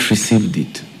have not received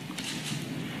it.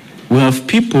 We have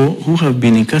people who have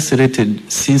been incarcerated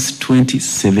since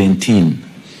 2017.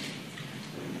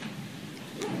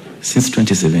 Since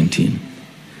 2017.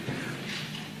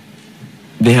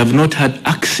 They have not had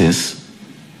access,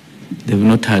 they've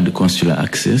not had consular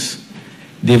access,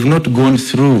 they've not gone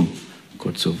through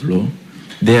courts of law.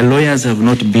 Their lawyers have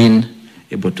not been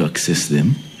able to access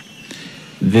them.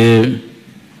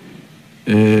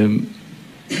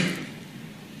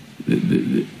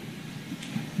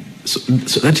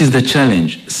 So that is the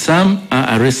challenge. Some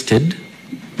are arrested.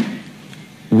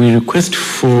 We request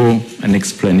for an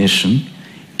explanation.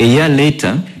 A year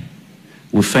later,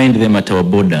 we find them at our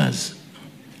borders.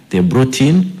 They're brought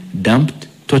in, dumped,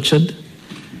 tortured,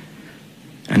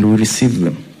 and we receive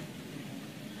them.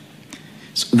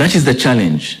 So that is the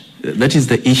challenge. That is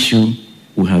the issue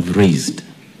we have raised.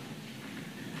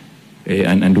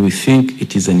 And we think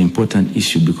it is an important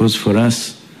issue because for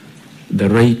us, the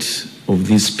rights of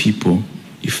these people,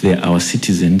 if they are our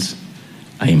citizens,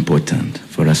 are important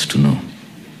for us to know.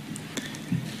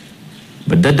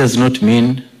 But that does not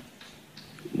mean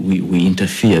we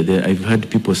interfere. I've heard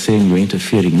people saying we're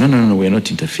interfering. No, we're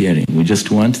not interfering. We just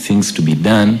want things to be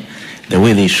done the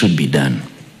way they should be done,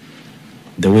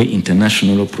 the way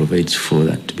international law provides for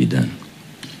that to be done.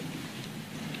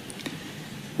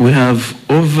 We have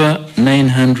over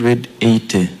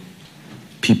 980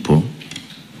 people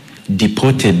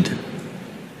deported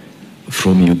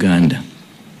from Uganda.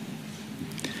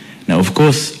 Now, of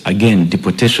course, again,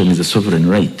 deportation is a sovereign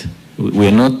right. We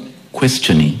are not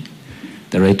questioning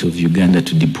the right of Uganda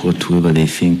to deport whoever they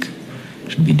think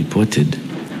should be deported.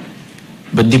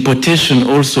 But deportation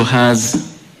also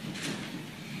has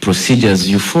procedures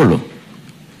you follow.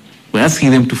 We're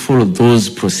asking them to follow those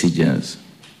procedures.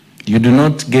 You do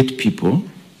not get people,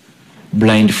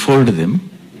 blindfold them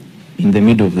in the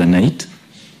middle of the night,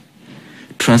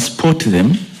 transport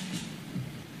them,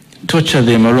 torture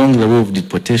them along the way of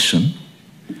deportation,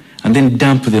 and then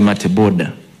dump them at a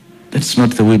border. That's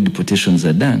not the way deportations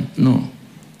are done, no.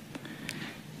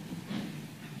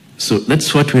 So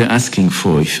that's what we're asking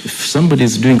for. If somebody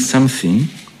is doing something,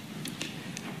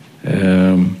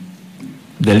 the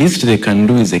least they can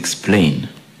do is explain.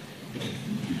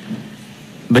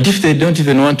 But if they don't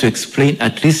even want to explain,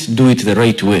 at least do it the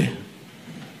right way.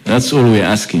 That's all we're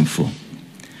asking for.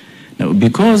 Now,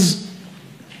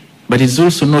 but it's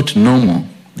also not normal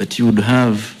that you would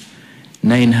have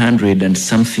 900 and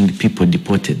something people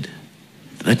deported.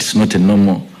 That's not a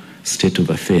normal state of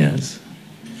affairs.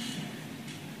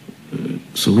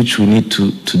 So which we need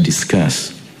to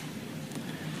discuss.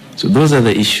 So those are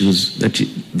the issues,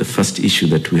 the first issue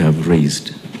that we have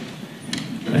raised.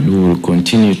 And we will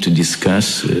continue to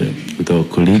discuss with our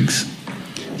colleagues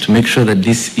to make sure that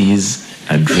this is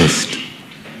addressed.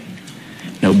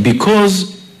 Now,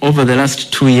 because over the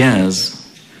last 2 years,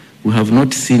 we have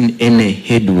not seen any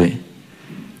headway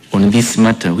on this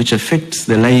matter, which affects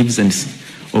the lives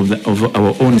of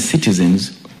our own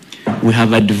citizens, we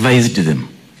have advised them,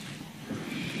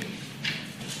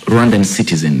 Rwandan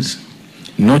citizens,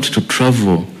 not to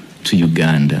travel to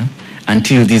Uganda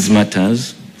until these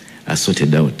matters are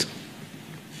sorted out.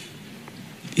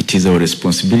 It is our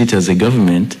responsibility as a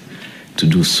government to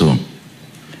do so.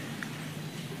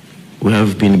 We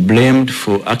have been blamed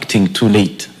for acting too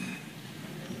late.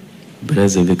 But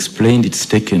as I've explained, it's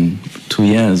taken 2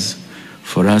 years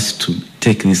for us to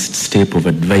take this step of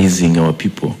advising our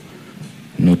people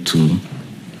not to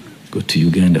go to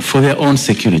Uganda for their own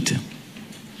security.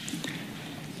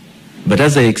 But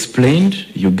as I explained,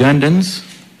 Ugandans,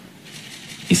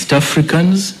 East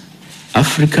Africans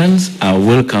are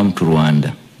welcome to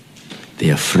Rwanda.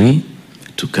 They are free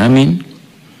to come in.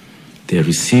 They are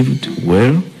received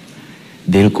well.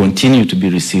 They will continue to be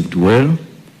received well.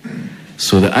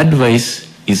 So the advice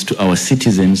is to our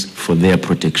citizens for their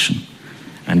protection.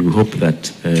 And we hope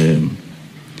that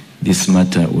this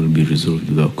matter will be resolved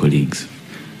with our colleagues.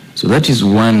 So that is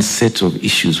one set of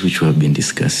issues which we have been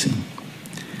discussing.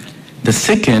 The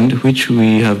second, which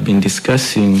we have been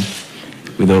discussing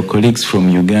with our colleagues from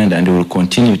Uganda, and we will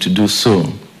continue to do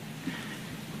so,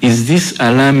 is this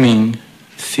alarming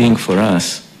thing for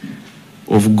us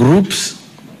of groups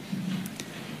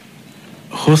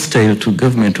hostile to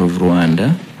government of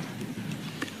Rwanda,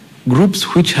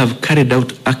 groups which have carried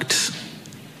out acts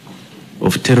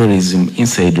of terrorism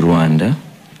inside Rwanda.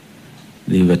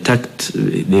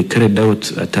 They carried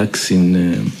out attacks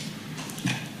in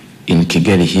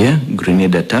Kigali here,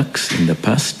 grenade attacks in the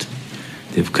past.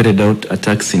 They've carried out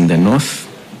attacks in the north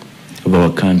of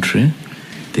our country.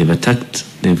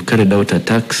 They've carried out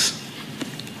attacks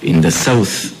in the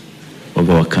south of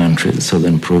our country, the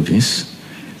southern province,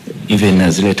 even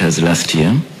as late as last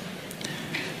year.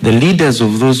 The leaders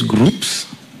of those groups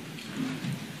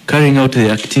carrying out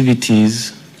their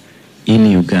activities in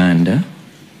Uganda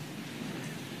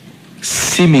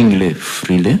seemingly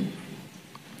freely,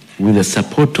 with the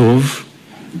support of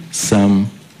some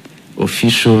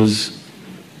officials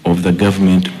of the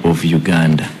government of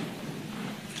Uganda.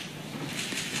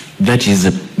 That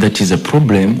is a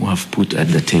problem we have put at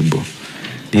the table.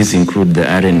 These include the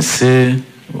RNC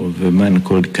of a man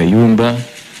called Kayumba,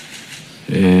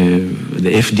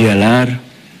 the FDLR,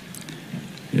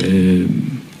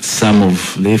 some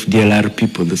of the FDLR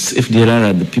people. The FDLR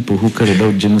are the people who carried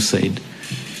out genocide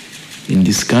in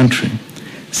this country.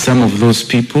 Some of those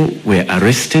people were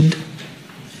arrested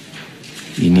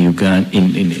in Uganda,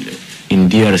 in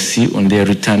DRC on their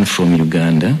return from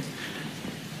Uganda,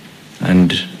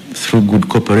 and through good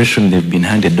cooperation they've been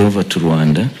handed over to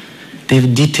Rwanda.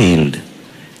 They've detailed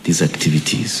these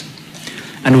activities,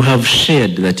 and we have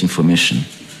shared that information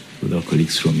with our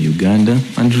colleagues from Uganda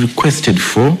and requested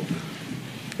for,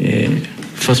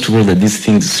 first of all, that these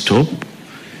things stop,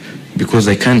 because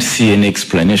I can't see any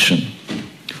explanation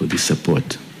for this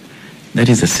support. That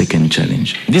is the second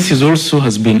challenge. This is also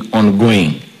has been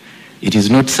ongoing. It is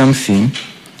not something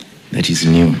that is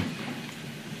new.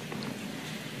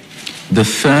 The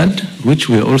third, which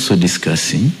we are also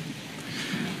discussing,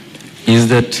 is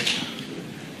that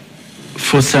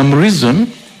for some reason,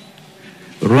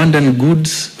 Rwandan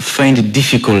goods find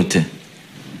difficulty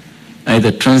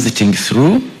either transiting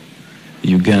through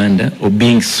Uganda or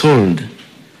being sold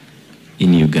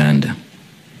in Uganda.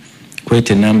 Quite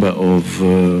a number of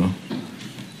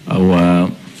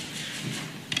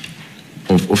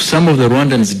some of the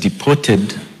Rwandans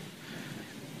deported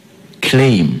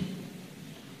claim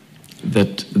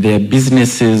that their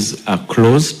businesses are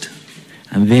closed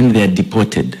and then they are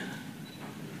deported.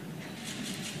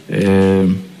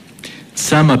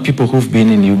 Some are people who've been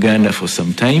in Uganda for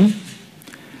some time.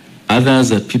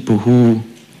 Others are people who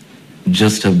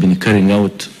just have been carrying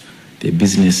out their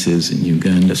businesses in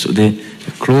Uganda. So they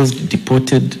are closed,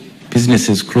 deported,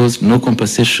 businesses closed, no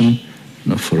compensation,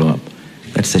 no follow-up.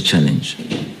 That's a challenge.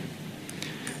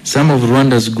 Some of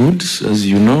Rwanda's goods, as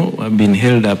you know, have been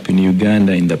held up in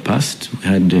Uganda in the past. We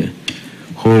had a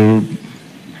whole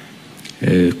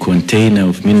container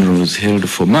of minerals held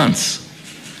for months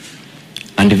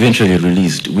and eventually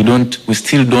released. We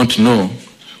still don't know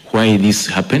why this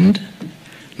happened.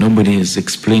 Nobody has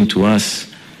explained to us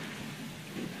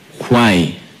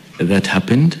why that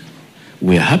happened.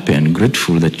 We are happy and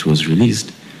grateful that it was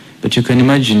released. But you can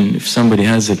imagine if somebody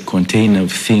has a container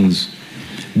of things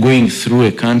going through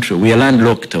a country, we are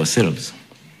landlocked ourselves.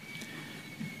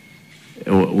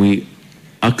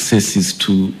 Access is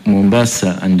to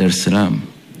Mombasa and Dar es Salaam.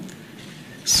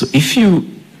 So if you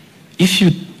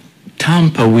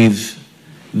tamper with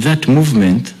that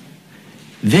movement,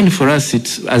 then for us,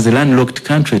 as a landlocked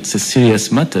country, it's a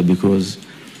serious matter because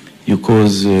you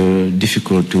cause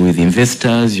difficulty with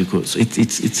investors. So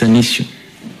it's an issue.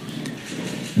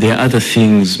 There are other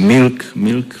things, milk,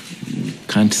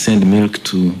 can't send milk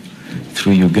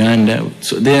through Uganda.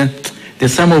 So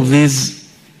there's some of these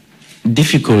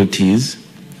difficulties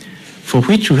for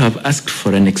which we have asked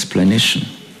for an explanation,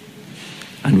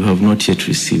 and we have not yet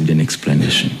received an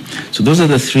explanation. So those are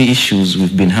the three issues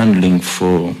we've been handling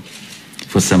for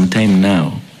some time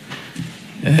now.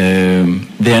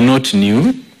 They are not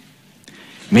new.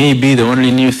 Maybe the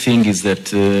only new thing is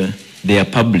that they are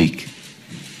public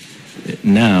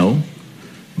now,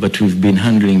 but we've been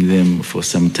handling them for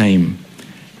some time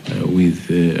with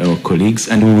our colleagues,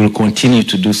 and we will continue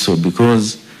to do so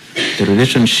because the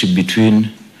relationship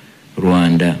between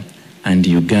Rwanda and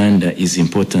Uganda is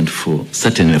important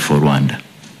certainly for Rwanda,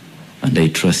 and I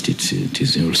trust it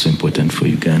is also important for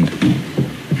Uganda.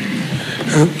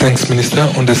 Thanks, Minister.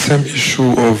 On the same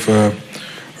issue of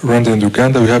Rwanda and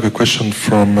Uganda, we have a question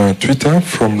from Twitter,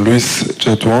 from Luis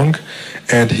Jadwang,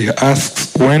 and he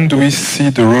asks, when do we see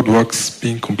the roadworks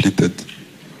being completed?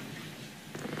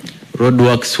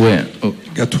 Roadworks where? Oh.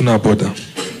 Gatuna border.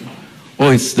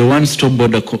 Oh, it's the one-stop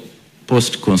border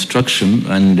post-construction,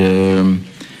 and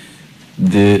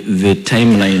the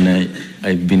timeline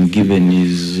I've been given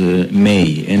is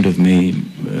May, end of May,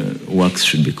 works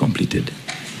should be completed.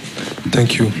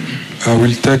 Thank you. I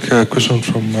will take a question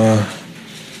from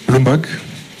Bloomberg.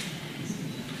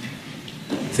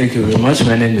 Thank you very much.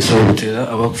 My name is Saul Taylor.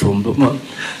 I work from Bloomberg.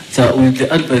 So with the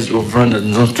advice of Rwanda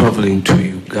not traveling to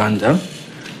Uganda,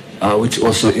 which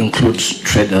also includes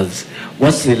traders,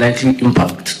 what's the likely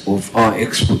impact of our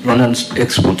Rwanda's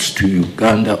exports to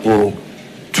Uganda or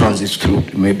transit through,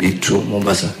 maybe to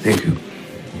Mombasa? Thank you.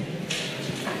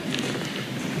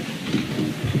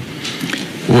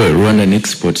 Well, Rwandan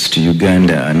exports to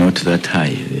Uganda are not that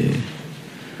high.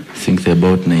 I think they're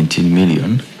about 19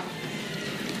 million.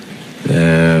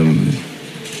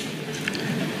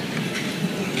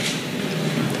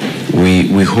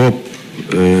 We hope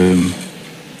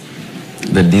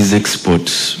that these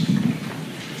exports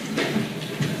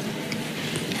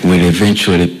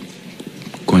eventually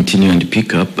continue and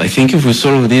pick up. I think if we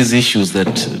solve these issues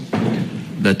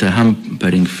that are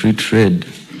hampering free trade,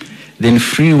 then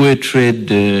freeway trade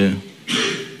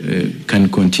can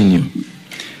continue.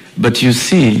 But you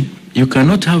see, you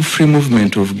cannot have free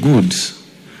movement of goods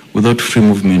without free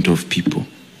movement of people.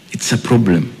 It's a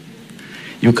problem.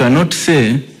 You cannot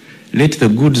say, let the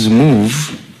goods move,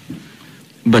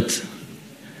 but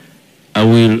I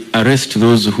will arrest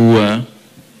those who are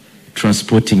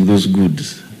transporting those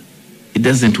goods. It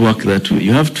doesn't work that way.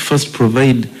 You have to first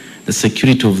provide the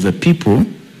security of the people,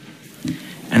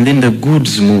 and then the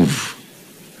goods move.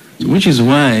 Which is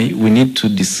why we need to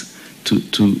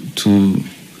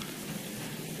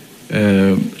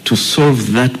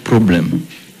solve that problem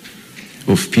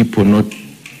of people not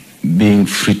being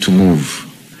free to move.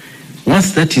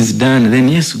 Once that is done, then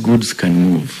yes, goods can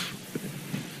move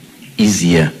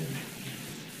easier.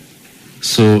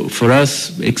 So for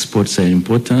us, exports are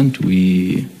important.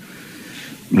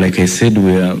 Like I said,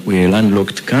 we're a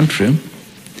landlocked country,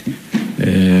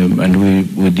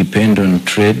 and we depend on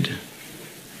trade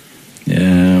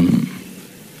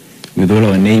with all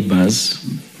our neighbors.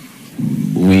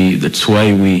 That's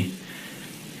why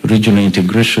regional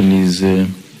integration is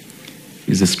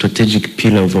a strategic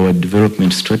pillar of our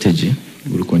development strategy.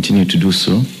 We'll continue to do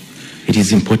so. It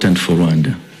is important for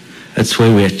Rwanda. That's why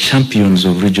we are champions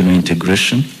of regional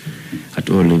integration at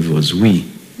all levels. We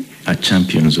are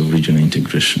champions of regional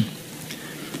integration.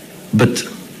 But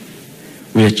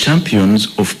we are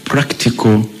champions of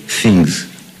practical things.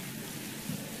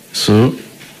 So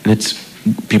let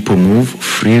people move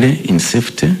freely in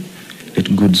safety.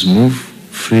 Let goods move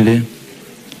freely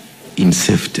in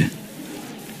safety.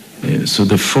 So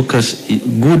the focus,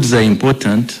 goods are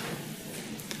important,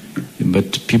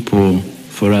 but people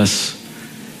for us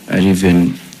are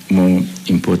even more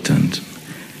important.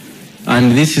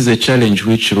 And this is a challenge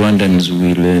which Rwandans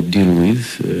will deal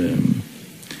with.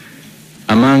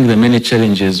 Among the many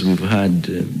challenges we've had,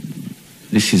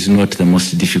 this is not the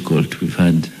most difficult. We've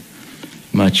had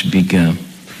much bigger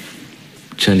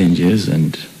challenges,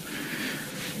 and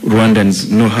Rwandans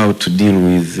know how to deal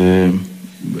with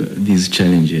these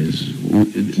challenges.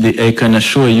 I can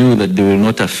assure you that they will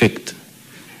not affect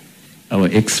our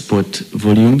export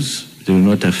volumes. They will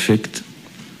not affect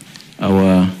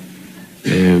our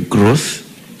growth.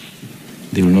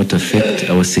 They will not affect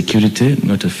our security,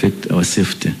 not affect our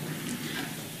safety,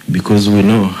 because we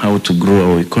know how to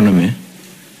grow our economy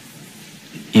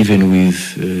even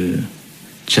with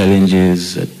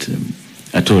challenges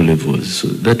at all levels. So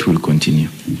that will continue.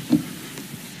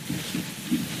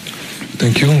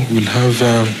 Thank you. We'll have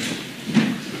a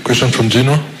question from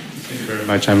Gino. Thank you very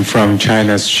much. I'm from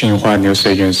China's Xinhua News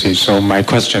Agency. So my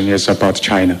question is about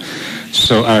China.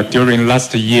 So during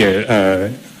last year,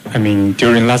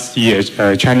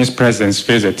 Chinese president's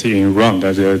visit in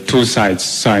Rwanda, the two sides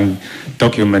signed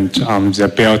document on the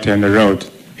Belt and Road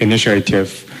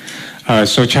Initiative.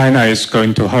 So China is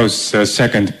going to host the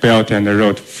second Belt and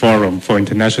Road Forum for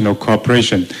International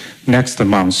Cooperation next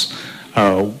month.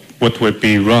 What would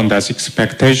be Rwanda's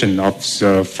expectation of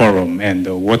the forum, and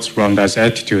what's Rwanda's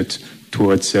attitude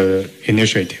towards the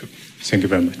initiative? Thank you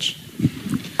very much.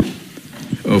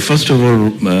 First of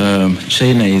all,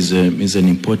 China is an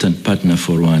important partner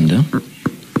for Rwanda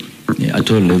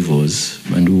at all levels,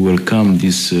 and we welcome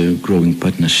this growing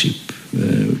partnership.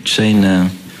 China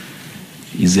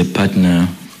is a partner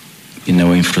in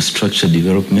our infrastructure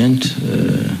development.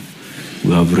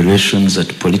 We have relations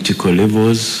at political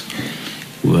levels.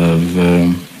 We have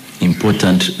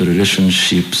important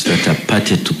relationships that are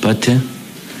party to party.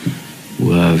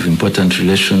 We have important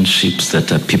relationships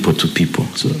that are people to people.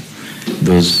 So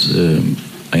those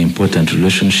are important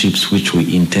relationships which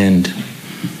we intend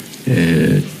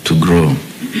to grow.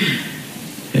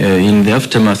 In the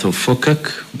aftermath of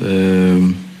FOCAC,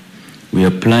 we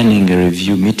are planning a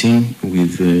review meeting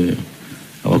with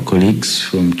our colleagues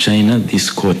from China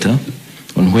this quarter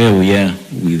on where we are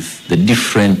with the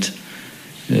different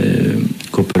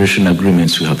cooperation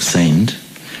agreements we have signed,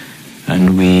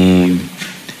 and we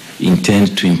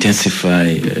intend to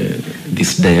intensify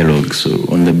this dialogue. So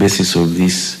on the basis of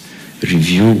this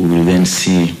review, we will then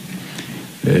see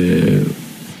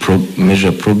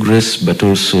measure progress, but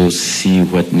also see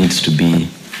what needs to be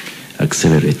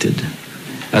accelerated.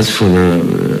 As for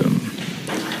the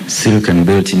Silk and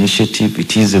Belt Initiative,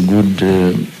 it is a good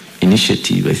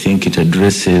initiative. I think it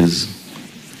addresses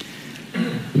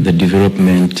the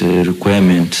development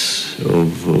requirements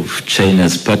of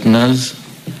China's partners.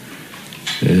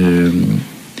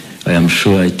 I am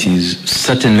sure it is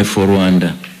certainly for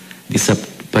Rwanda. This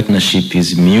partnership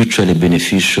is mutually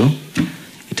beneficial.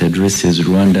 it addresses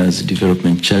Rwanda's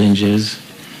development challenges,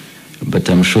 but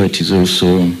I'm sure it is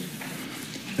also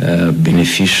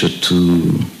beneficial to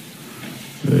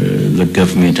the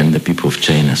government and the people of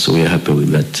China. So we are happy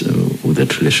with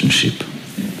that relationship.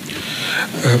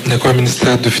 Nyakubahwa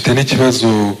Minisitiri, dufite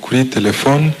n'ikibazo kuri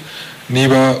telefone,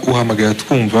 niba uhamagaye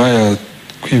twumva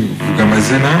yakwivuga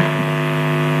amazina.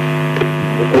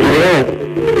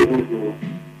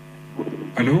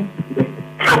 Alo?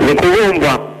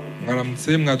 Ndikubumva.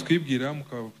 Mwaramutse, mwatwibwira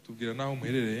mukatubwira naho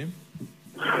muherereye.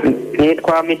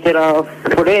 Nitwa Mitera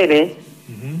Furere.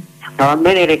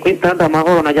 Abamerere kuri stade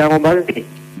Amahoro nagira ngo mbaze.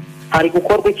 Hari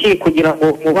gukorwa iki kugira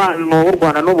ngo umubano w'u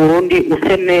Rwanda n'u Burundi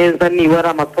use neza niba ari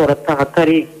amatora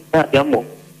atari yajyamo?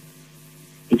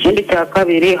 Ikindi cya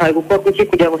kabiri, hari gukorwa iki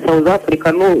kugira ngo South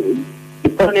Africa n'u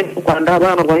Rwanda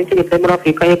abana Rwanda n'integeko muri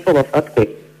Afurika y'Epfo bafatwe?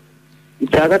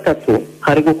 Icya gatatu,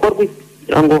 hari gukorwa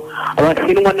kugira ngo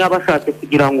abashinwa niba bashatse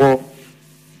kugira ngo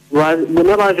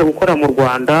bamwe baje gukora mu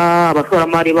Rwanda,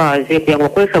 abashoramari baje kugira ngo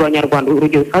bakoreshe abanyarwanda,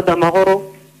 urugero stade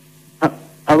Amahoro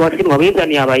abashinwa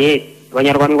bizaniye abayede,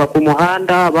 abanyarwanda ku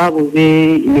muhanda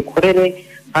babuze imikorere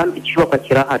kandi icyubaka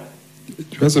kirahari.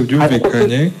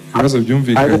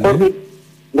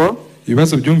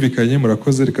 Ibibazo byumvikanye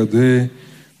murakoze, reka duhe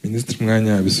Minisitiri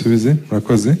mwanya bisubize.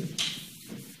 Murakoze.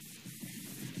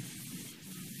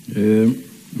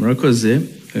 Murakoze.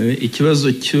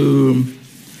 Ikibazo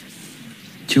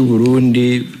cy'u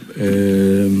Burundi,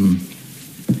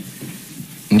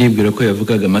 ndibwira ko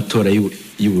yavugaga amatora y'u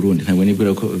Burundi, ntabwo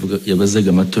nibwira ko yabazaga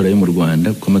amatora yo mu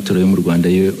Rwanda, kuko amatora yo mu Rwanda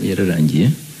yo yararangiye.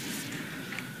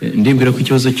 Ndibwira ko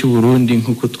ikibazo cy'u Burundi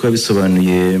nk'uko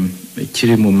twabisobanuye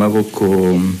kiri mu maboko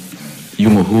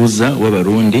y'umuhuza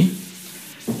w'abarundi.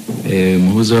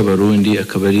 Umuhuza w'abarundi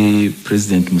akaba ari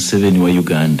President Museveni wa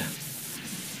Uganda.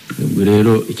 Ubwo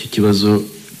rero icyo kibazo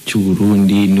cy'u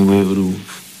Burundi niwe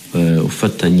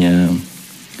ufatanya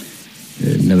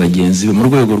na bagenzi be mu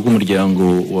rwego rw'umuryango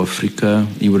wa Afurika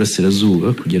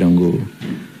y'Iburasirazuba kugira ngo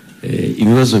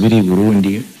ibibazo biri i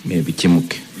Burundi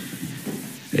bikemuke.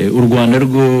 U Rwanda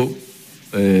rwo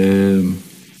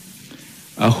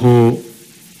aho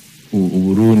u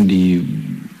Burundi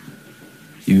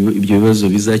ibyo bibazo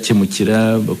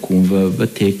bizakemukira bakumva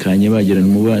batekanye bagirana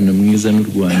umubano mwiza n'u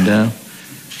Rwanda,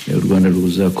 u Rwanda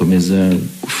ruzakomeza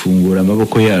gufungura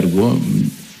amaboko yarwo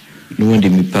n'ubundi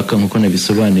imipaka nk'uko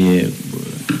nabisobanuye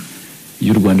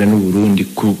y'u Rwanda n'u Burundi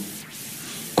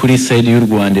kuri side y'u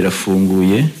Rwanda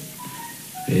irafunguye.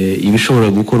 Ibishobora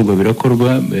gukorwa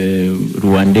birakorwa.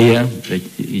 Rwandair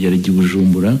yaragiye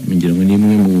Bujumbura, ngira ngo ni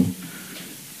imwe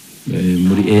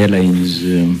muri airlines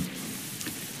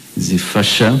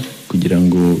zifasha kugira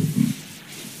ngo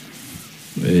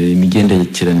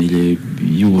imigenderanire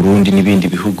y'u Burundi n'ibindi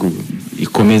bihugu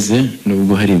ikomeze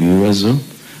nubwo hari ibibazo.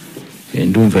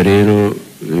 Ndumva rero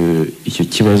icyo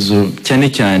kibazo cyane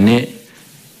cyane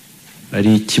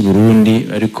ari cy'i Burundi,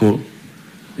 ariko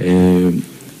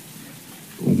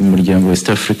umuryango West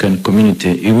African Community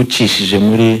ibucishije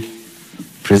muri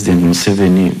President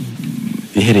Museveni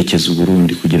iherekeza u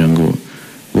Burundi kugira ngo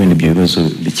wenda ibyo bibazo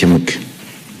bikemuke.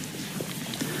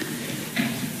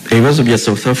 Ibibazo bya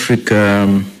South Africa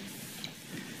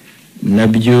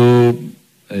nabyo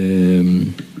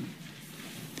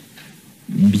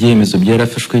byemezo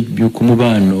byarafashwe by'uko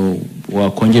umubano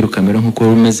wakongera ukamera nk'uko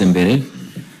wari umeze mbere.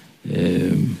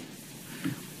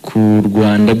 Ku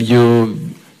Rwanda byo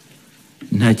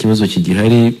nta kibazo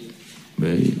kigihari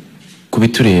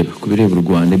kubireba u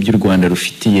Rwanda, ibyo u Rwanda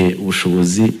rufitiye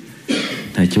ubushobozi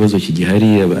nta kibazo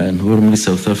kigihari. Abantu bo muri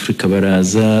South Africa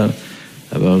baraza,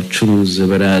 abacuruza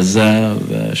baraza,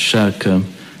 bashaka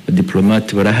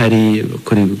abadiplomate barahari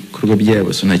bakora ibikorwa byabo,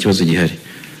 so nta kibazo gihari.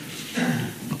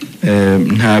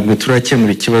 Ntabwo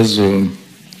turakemura ikibazo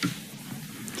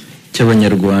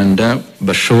cy'abanyarwanda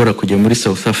bashobora kujya muri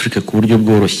South Africa ku buryo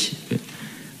bworoshye.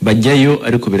 Bajyayo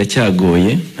ariko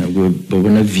biracyagoye, ntabwo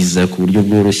babona visa ku buryo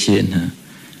bworoshye.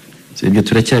 Ibyo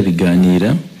turacyabiganira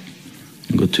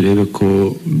ngo turebe ko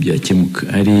byakemuka.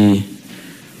 Hari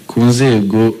ku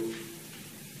nzego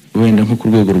wenda nko ku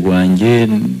rwego rwanjye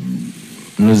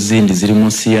n'izindi ziri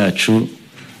munsi yacu,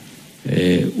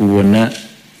 ubona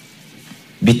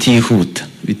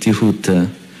bitihuta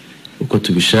uko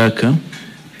tubishaka,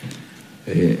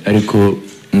 ariko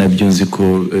nabyo nzi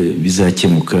ko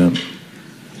bizakemuka,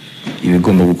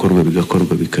 ibigomba gukorwa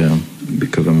bigakorwa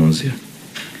bikava mu nzira.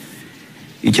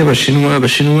 Icyo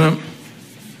abashinwa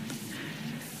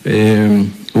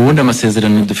ubundi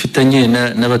amasezerano dufitanye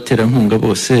n'abaterankunga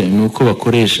bose ni uko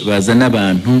bazana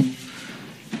abantu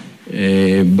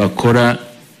bakora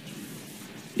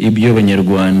ibyo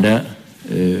abanyarwanda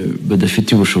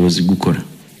badafitiye ubushobozi gukora.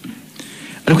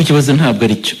 ariko ikibazo ntabwo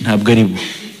ari cyo, ntabwo ari bo,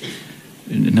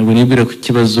 ntabwo nibwira ko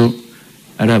ikibazo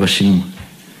ari abashinwa,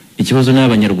 ikibazo ni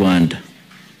abanyarwanda.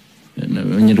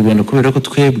 Abanyarwanda kubera ko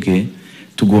twebwe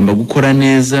tugomba gukora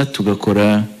neza,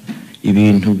 tugakora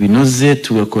ibintu binoze,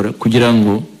 tugakora kugira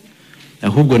ngo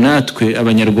ahubwo natwe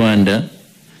abanyarwanda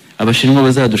abashinwa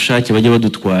bazadushake bajye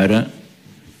badutwara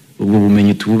ubwo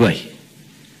bumenyi tububahe.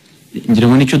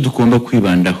 Ngira ngo nicyo tugomba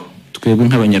kwibandaho twebwe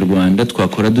nk'abanyarwanda,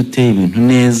 twakora dute ibintu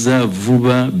neza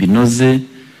vuba binoze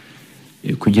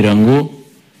kugira ngo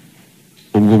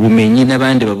ubwo bumenyi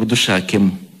n'abandi babudushakemo.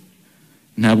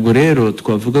 Ntabwo rero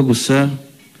twavuga gusa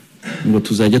ngo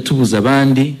tuzajya tubuza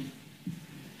abandi,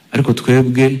 ariko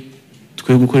twebwe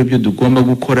gukora ibyo tugomba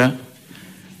gukora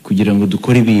kugira ngo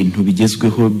dukore ibintu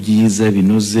bigezweho byiza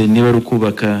binoze. Niba ari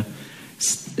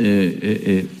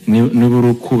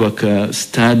ukubaka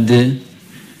stade,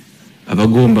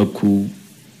 abagomba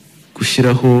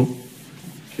gushyiraho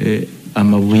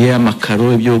amabuye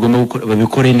y'amakaro, ibyo bagomba gukora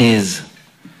babikore neza.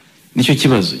 Nicyo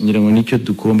kibazo, ngira ngo nicyo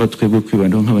tugomba twebwe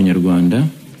kwibandaho nk'abanyarwanda.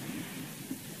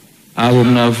 Abo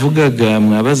mwavugaga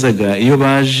mwabazaga, iyo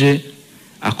baje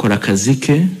akora akazi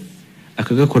ke,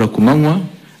 akagakora ku manywa,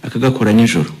 akagakora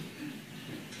nijoro.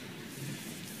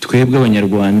 Twebwe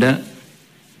abanyarwanda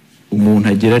umuntu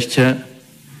agira atya,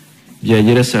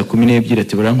 byagera saa 12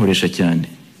 ati barankoresha cyane,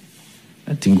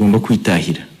 ati ngomba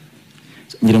kwitahira.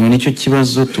 Ngira ngo nicyo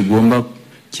kibazo tugomba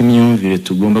kimyumvire,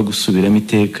 tugomba gusubiramo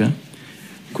iteka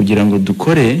kugira ngo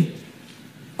dukore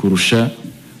kurusha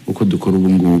uko dukora ubu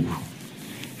ngubu.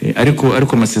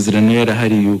 Ariko amasezerano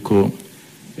yarahari yuko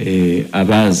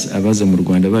abaza mu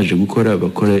Rwanda baje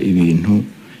bakora ibintu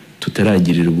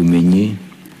tutaragirira ubumenyi.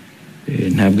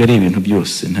 Ntabwo ari ibintu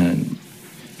byose,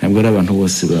 ntabwo ari abantu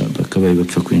bose bakabaye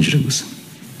bapfa kwinjira gusa.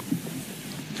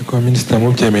 Kwa Minisitiri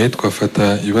mubyemeye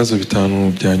twafata ibibazo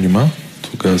 5 bya nyuma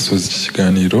tugasoza iki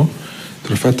kiganiro.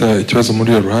 Turafata ikibazo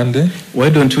muri ruhande. Why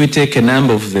don't we take a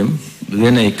number of them,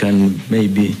 then I can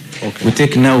maybe we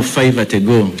take now 5 at a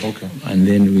go, and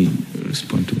then we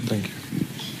respond to them. Thank you.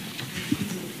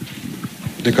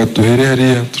 Deka tuhere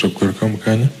hariya turakuruka mu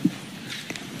kanya.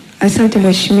 Asante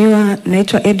mheshimiwa,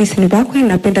 naitwa Edison Bakwe,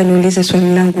 napenda niulize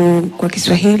swali langu kwa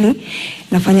Kiswahili.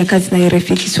 Nafanya kazi na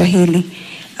RFI Kiswahili.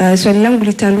 Swali langu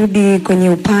litarudi kwenye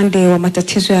upande wa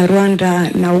matatizo ya Rwanda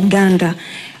na Uganda.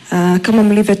 Kama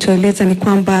mlivyotueleza ni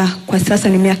kwamba kwa sasa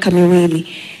ni miaka 2.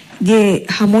 Je,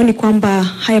 hamuoni kwamba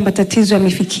haya matatizo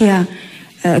yamefikia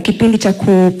kipindi cha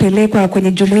kupelekwa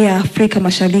kwenye Jumuiya ya Afrika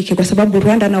Mashariki, kwa sababu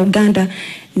Rwanda na Uganda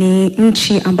ni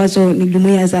nchi ambazo ni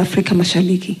Jumuiya za Afrika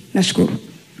Mashariki? Nashukuru.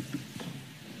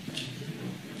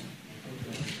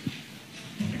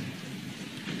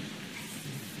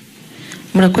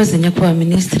 Murakoze nyakubahwa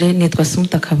Minisitiri, nitwa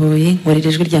Sumuta Kaboyi, nkorera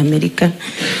Ijwi rya Amerika.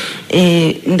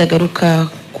 Ndagaruka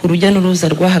ku rujya n'uruza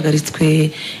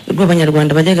rwahagaritswe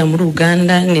rw'abanyarwanda bajyaga muri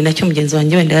Uganda. Ni nacyo mugenzi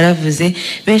wanjye wenda yaravuze,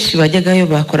 benshi bajyagayo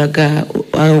bakoraga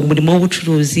umurimo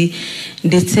w'ubucuruzi,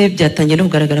 ndetse byatangiye no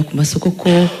kugaragara ku masoko ko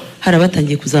hari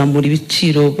abatangiye kuzamura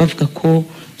ibiciro bavuga ko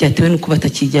byatewe nuko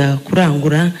batakijya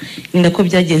kurangura. Ni nako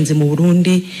byagenze mu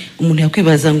Burundi. Umuntu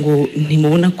yakwibaza ngo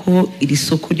ntimubona ko iri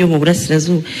soko ryo mu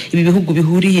burasirazuba ibi bihugu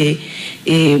bihuriye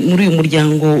muri uyu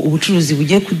muryango ubucuruzi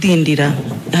bugiye kudindira?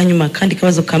 Hanyuma kandi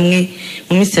kabazo kamwe,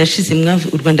 mu minsi yashize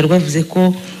u Rwanda rwavuze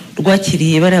ko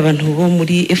rwakiriye bari abantu bo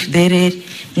muri FDLR,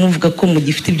 muvuga ko mu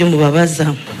gifite ibyo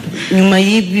mubabaza. Nyuma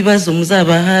y'ibibazo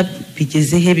muzabaha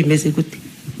bigeze he, bimeze gute?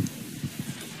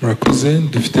 Murakoze.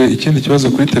 Dufite ikindi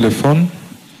kibazo kuri telefone.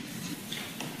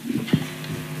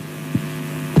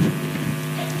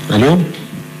 Hello?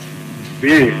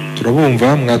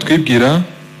 Turabumva, mwatwibwira?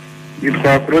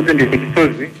 Nitwa Claude ndi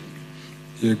Gisozi.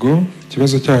 Yego,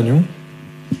 kibazo cyanyu?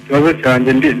 Kibazo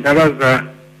cyanjye ndabaza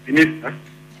Minisitiri,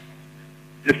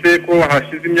 ese ko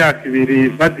hashize imyaka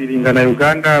 2 badiringa na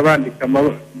Uganda bandika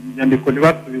inyandiko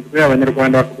ntibasubizwe,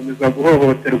 abanyarwanda bakakomeza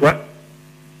guhohoterwa,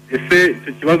 ese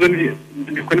icyo kibazo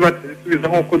niko nibatasubiza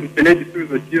nk'uko dukeneye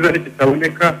igisubizo cyiza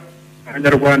nikitaboneka,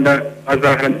 abanyarwanda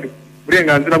bazaharanira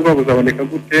uburenganzira bwabo buzaboneka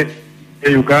gute?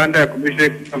 Uganda yakomeje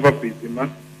kutava ku izima.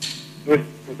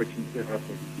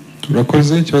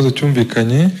 Turakoze, ikibazo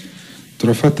cyumvikanye.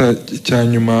 Turafata icya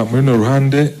nyuma muri no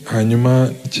ruhande,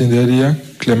 hanyuma ikindi yariya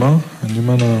Clement,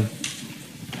 hanyuma na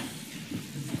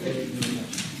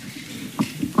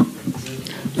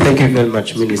Thank you very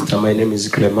much, Minister. My name is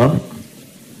Clement.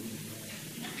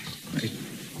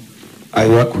 I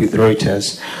work with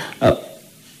Reuters.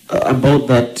 About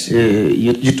that,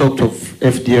 you talked of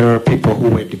FDR people who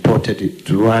were deported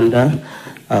to Rwanda.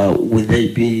 Will they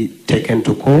be taken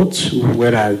to court?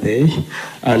 Where are they?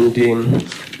 And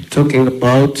talking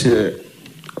about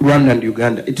Rwanda and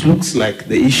Uganda, it looks like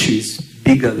the issue is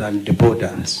bigger than the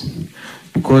borders,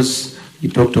 because you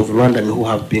talked of Rwandans who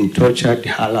have been tortured,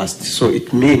 harassed. So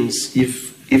it means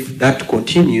if that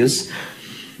continues,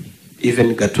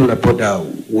 even Gatuna border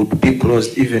would be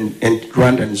closed, and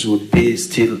Rwandans would be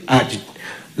still urged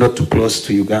not to close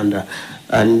to Uganda.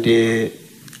 And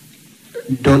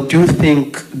don't you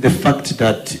think the fact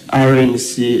that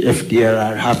RNC,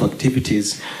 FDLR have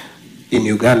activities in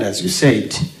Uganda, as you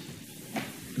said,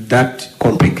 that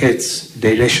complicates the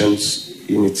relations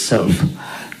in itself?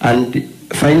 And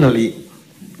finally,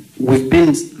 we've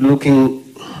been looking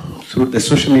through the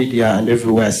social media and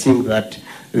everywhere, seeing that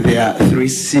there are 3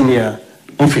 senior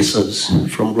officers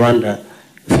from Rwanda,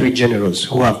 3 generals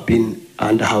who have been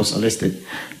under house arrested.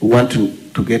 We want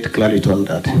to get clarity on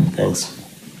that. Thanks.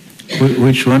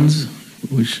 Which ones?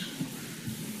 Which?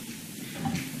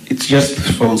 It's just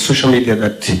from social media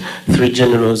that 3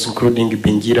 generals, including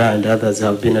Bingira and others,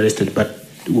 have been arrested, but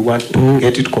we want to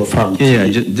get it confirmed. Yeah,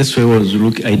 that's why I was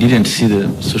looking. I didn't see the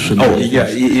social media. Oh, yeah,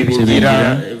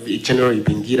 Ibingira, General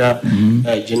Ibingira,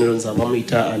 General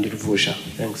Zamamita, and Ruvusha.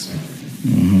 Thanks.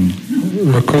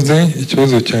 Wakoze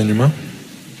ikibazo cya nyuma.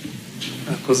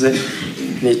 Wakoze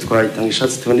nitwa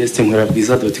Itangishatse Toneste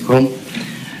nkorabwiza.com.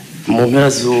 Mu mpera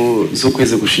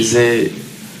z'ukwezi gushize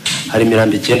hari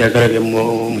imirambo 9 yagaragaye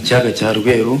mu kiyaga cya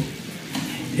Rweru.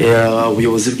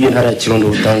 Ubuyobozi bw'intara ya Kirundo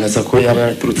butangaza ko yaba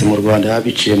yaturutse mu Rwanda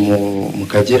yabiciye mu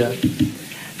Kagera.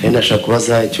 Ndashaka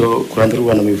kubaza icyo ku ruhande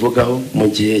rw'u bivugaho mu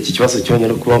gihe iki kibazo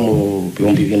cyongera kuba mu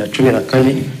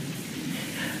 2014.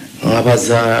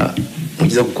 Nkabaza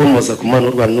mugize gukomoza ku mano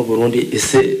Rwanda n'u Burundi,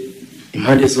 ese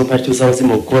impande zo ntacyo zaba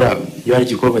zimo gukora iyo ari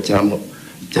igikorwa cyamo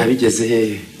byabigeze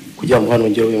he kugira ngo hano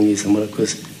ngero mwiza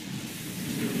murakoze.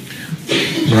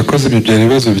 Murakoze ibyo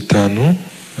ibibazo bitanu.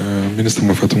 Minister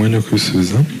mufata umwanya wo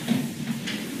kubisubiza.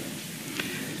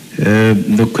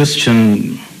 The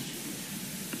question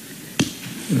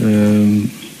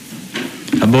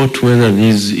about whether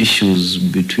these issues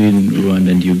between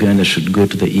Rwanda and Uganda should go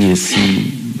to the EAC,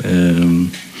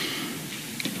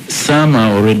 some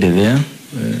are already there.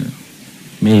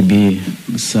 Maybe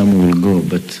some will go,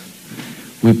 but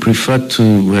we had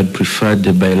preferred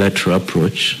the bilateral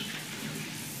approach.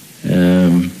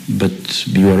 But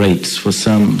you are right. For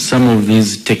some of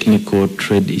these technical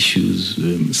trade issues,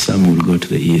 some will go to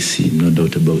the EAC, no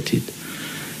doubt about it.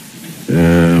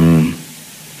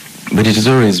 But it is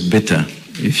always better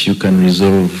if you can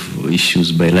resolve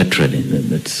issues bilaterally.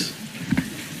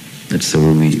 That's the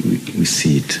way we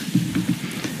see it.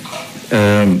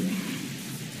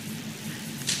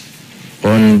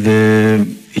 On the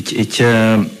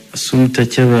assumpta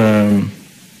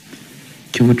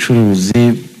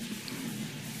cy'ubucuruzi,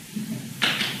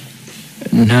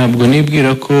 ntabwo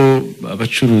nibwira ko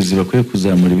abacuruzi bakwiye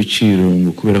kuzamura ibiciro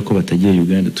ngo kubera ko batagiye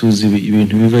Uganda. Tuzi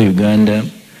ibintu biva Uganda,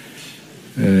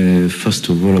 first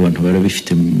of all abantu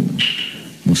barabifite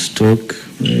mu stock,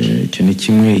 icyo ni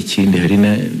kimwe. Ikindi hari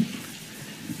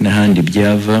n'ahandi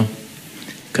byava,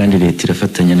 kandi leta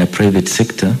irafatanya na private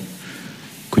sector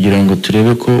kugira ngo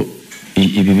turebe ko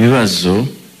ibi bibazo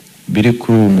biri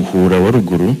ku muhura wa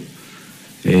ruguru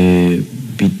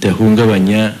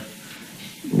bidahungabanya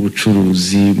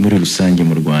ubucuruzi muri rusange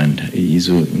mu Rwanda.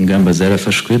 Izo ngamba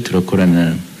zarafashwe,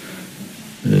 turakorana,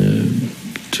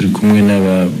 turi kumwe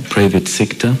n'aba private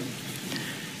sector,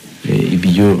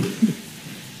 ibyo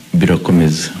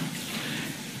birakomeza.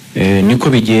 Niko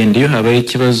bigenda iyo habaye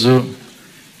ikibazo.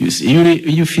 Iyo uri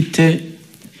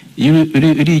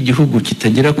igihugu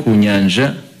kitagera ku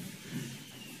nyanja,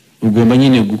 ugomba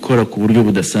nyine gukora ku buryo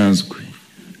budasanzwe.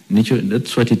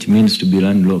 That's what it means to be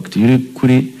landlocked. Iyo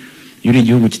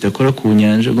igihugu kitakora ku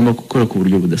nyanja, ugomba gukora ku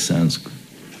buryo budasanzwe.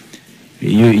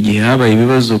 Iyo igihe habaye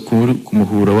ibibazo ku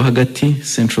muhura wa hagati,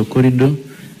 Central Corridor,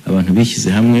 abantu bishyize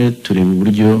hamwe tureba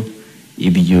uburyo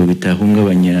ibyo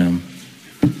bitahungabanya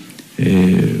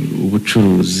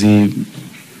ubucuruzi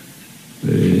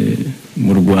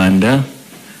mu Rwanda,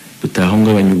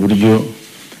 butahungabanya uburyo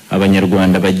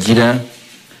abanyarwanda bagira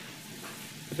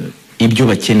ibyo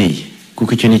bakeneye,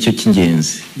 kuko icyo nicyo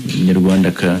cy'ingenzi. Umunyarwanda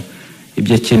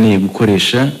ibyo akeneye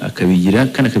gukoresha akabigira,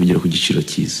 kandi akabigira ku giciro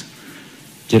cyiza.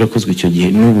 Byarakozwe icyo gihe,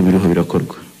 n'ubu biriho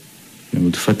birakorwa.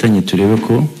 Dufatanye turebe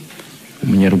ko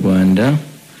umunyarwanda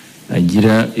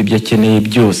agira ibyo akeneye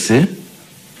byose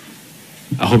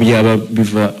aho byaba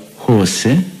biva hose,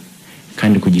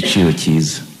 kandi ku giciro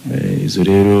cyiza. Izo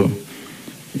rero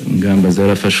ingamba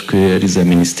zarafashwe ari za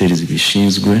Minisitiri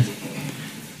zibishinzwe,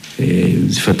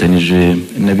 zifatanije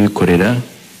n'abikorera,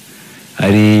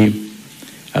 ari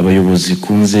abayobozi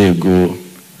ku nzego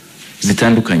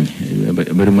zitandukanye,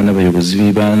 barimo n'abayobozi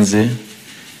b'ibanze,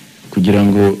 kugira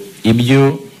ngo ibyo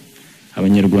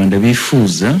abanyarwanda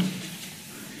bifuza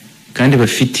kandi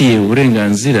bafitiye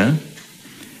uburenganzira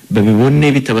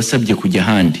babibone bitabasabye kujya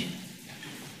ahandi.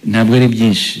 Ntabwo ari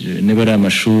byinshi, niba ari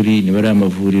amashuri, niba ari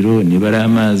amavuriro, niba ari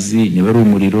amazi, niba ari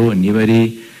umuriro, niba ari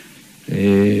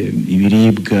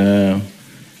ibiribwa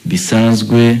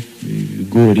bisanzwe,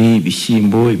 ibigori,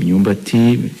 ibishyimbo,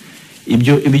 imyumbati,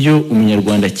 ibyo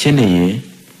umunyarwanda akeneye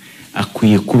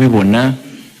akwiye kubibona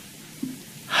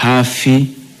hafi,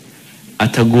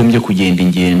 atagombye kugenda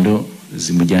ingendo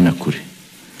zimujyana kure.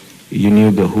 Iyo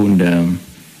niyo gahunda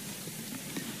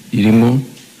irimo.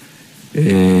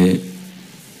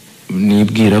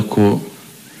 Nibwira ko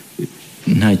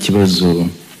nta kibazo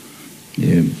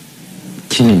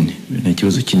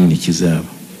kinini kizaba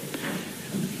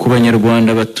ku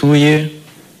banyarwanda batuye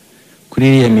kuri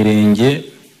iriya mirenge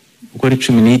uko ari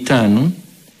 15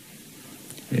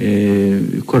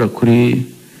 ikora ku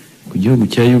gihugu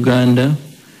cya Uganda.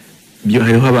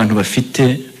 Hariho abantu bafite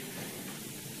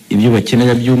ibyo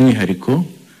bakenera by'umwihariko,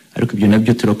 ariko ibyo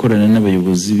nabyo turakorana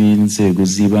n'abayobozi b'inzego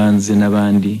z'ibanze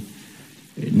n'abandi,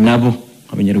 nabo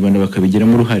abanyarwanda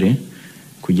bakabigiramo uruhare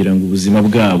kugira ngo ubuzima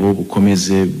bwabo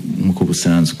bukomeze nk'uko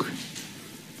busanzwe,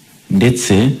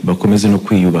 ndetse bakomeze no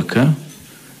kwiyubaka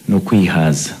no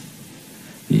kwihaza.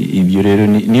 Ibyo rero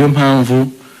niyo mpamvu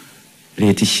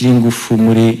leta ishyira ingufu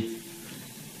muri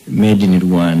made in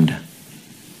Rwanda.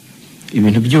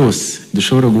 Ibintu byose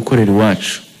dushobora gukorera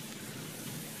iwacu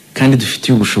kandi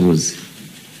dufitiye ubushobozi,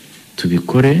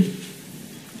 tubikore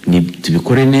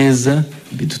neza,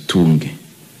 bidutunge.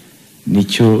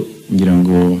 Nicyo ngira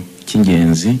ngo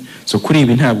cy'ingenzi. So kuri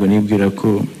ibi ntabwo nibwira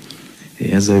ko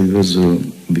hazaba ibibazo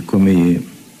bikomeye,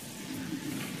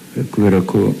 kubera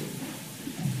ko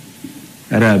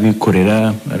ari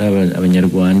abikorera, ari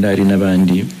abanyarwanda, ari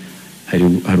n'abandi, hari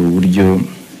uburyo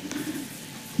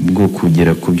bwo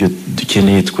kugera ku byo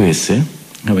dukeneye twese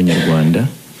nk'abanyarwanda.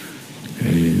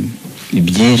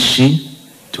 Ibyinshi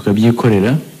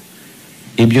tukabyikorera,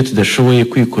 ibyo tudashoboye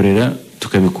kwikorera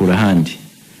tukabikura ahandi,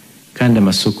 kandi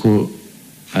amasoko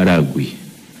araguye.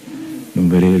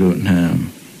 Numva rero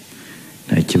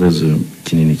nta kibazo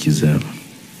kinini kizaba.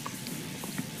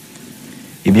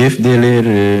 Ibyo FDLR,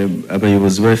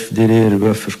 abayobozi ba FDLR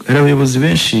bafashwe, hari abayobozi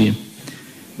benshi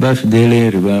ba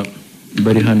FDLR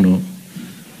bari hano,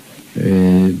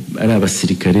 ari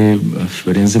abasirikare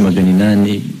barenze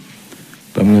 800,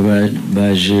 bamwe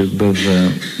baje bava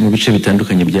mu bice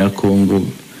bitandukanye bya Kongo,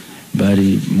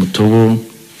 bari Mutobo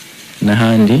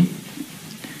n'ahandi.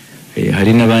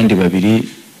 Hari n'abandi babiri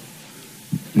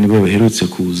nibo baherutse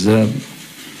kuza,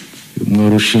 umwe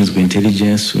wari ushinzwe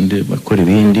intelligence, undi bakora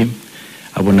ibindi.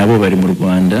 Abo nabo bari mu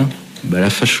Rwanda,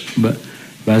 barafashwa,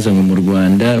 bazanywe mu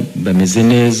Rwanda, bameze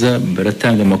neza,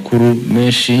 baratanga amakuru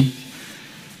menshi.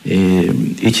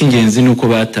 Icy'ingenzi ni uko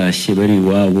batashye bari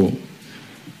iwabo,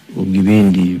 ubwo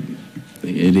ibindi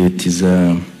leta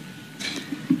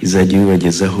izajya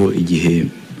ibagezaho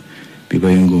igihe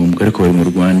bibaye ngombwa. Ariko bari mu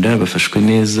Rwanda, bafashwe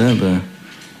neza,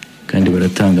 kandi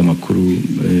baratanga amakuru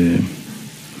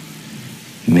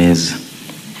meza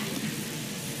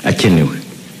akenewe.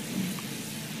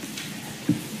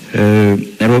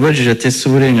 Ababajije atese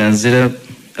uburenganzira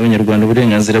abanyarwanda,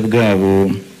 uburenganzira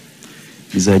bwabo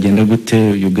bizagenda gute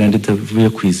Uganda itavuye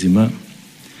ku izima?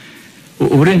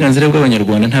 Uburenganzira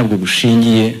bw'abanyarwanda ntabwo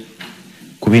bushingiye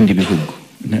ku bindi bihugu,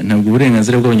 ntabwo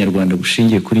uburenganzira bw'abanyarwanda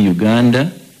bushingiye kuri Uganda,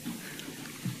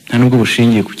 nta nubwo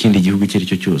bushingiye ku kindi gihugu icyo ari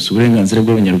cyo cyose. Uburenganzira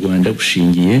bw'abanyarwanda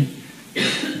bushingiye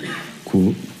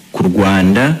ku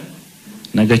Rwanda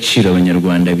n'agaciro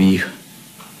abanyarwanda biha.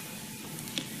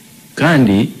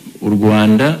 Kandi u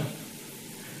Rwanda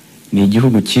ni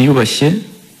igihugu cyiyubashye,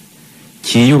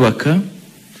 cyiyubaka,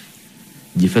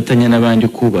 gifatanya n'abandi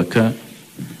kubaka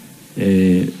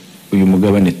uyu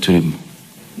mugabane turimo.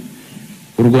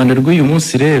 U Rwanda rw'uyu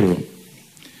munsi rero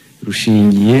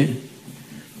rushingiye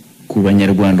ku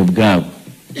banyarwanda ubwabo.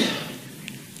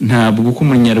 Ntabwo uko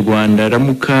umunyarwanda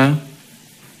aramuka,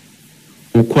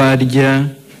 uko arya,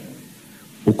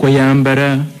 uko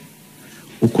yambara,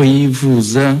 uko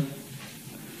yivuza,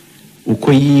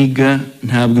 uko yiga,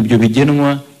 ntabwo ibyo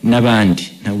bigenwa n'abandi.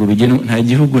 Ntabwo bigenwa, nta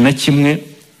gihugu na kimwe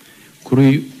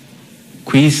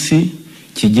ku isi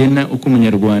kigena uko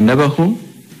umunyarwanda abaho,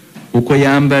 uko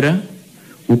yambara,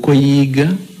 uko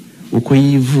yiga, uko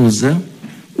yivuza,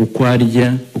 uko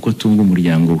arya, uko atunga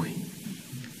umuryango we.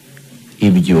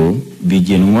 Ibyo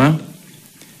bigenwa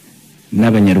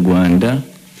n'abanyarwanda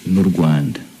n'u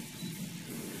Rwanda.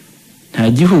 Nta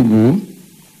gihugu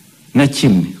na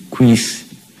kimwe ku isi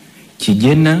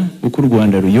kigena uko u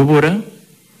Rwanda ruyobora,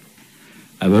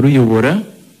 abaruyobora,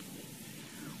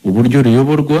 uburyo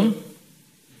ruyoborwa,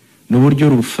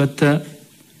 n'uburyo rufata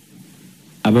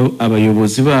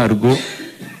abayobozi barwo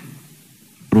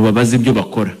rubabaza ibyo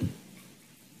bakora.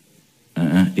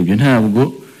 Ibyo ntabwo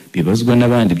bibazwa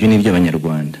n'abandi, ibyo ni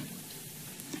iby'Abanyarwanda.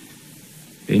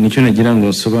 Nicyo nagira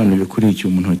ngo nsobanure kuri icyo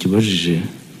umuntu wakibajije.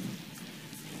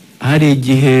 Hari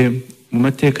igihe mu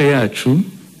mateka yacu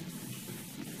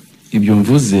ibyo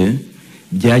mvuze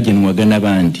byagenwaga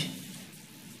n'abandi.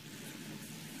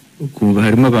 Ukumva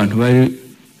harimo abantu bari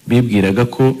bibwiraga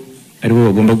ko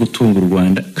aribo bagomba gutunga u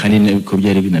Rwanda, kandi niko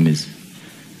byari binameze.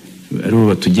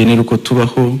 Aribo batugenera uko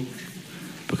tubaho,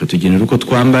 bakatugenera uko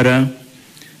twambara,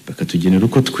 bakatugenera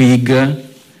uko twiga,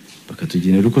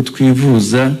 bakatugenera uko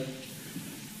twivuza.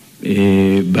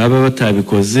 Baba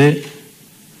batabikoze,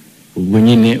 ubwo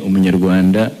nyine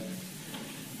umunyarwanda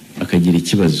akagira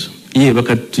ikibazo.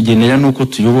 Bakatugenera n'uko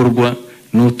tuyoborwa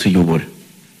n'utuyobora.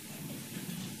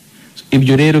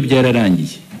 Ibyo rero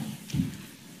byararangiye.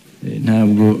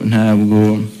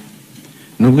 Ntabwo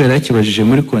nubwo yari akibajije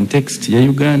muri context ya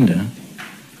Uganda,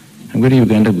 ntabwo ari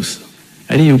Uganda gusa,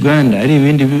 ari Uganda, ari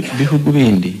ibindi bihugu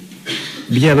bindi,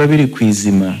 byaba biri ku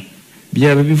izima,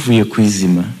 byaba bivuye ku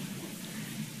izima,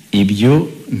 ibyo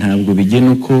ntabwo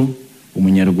bigena uko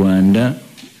umunyarwanda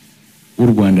w'u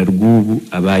Rwanda rw'ubu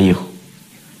abayeho.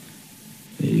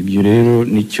 Ibyo rero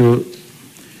nicyo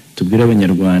tubwira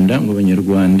Abanyarwanda, ngo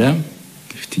Abanyarwanda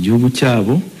bafite igihugu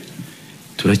cyabo,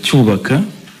 turacyubaka.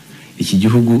 Iki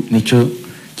gihugu nicyo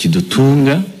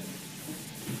kidutunga,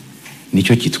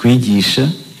 nicyo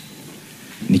kitwigisha,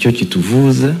 nicyo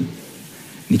kituvuza,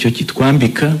 nicyo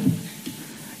kitwambika,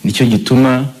 nicyo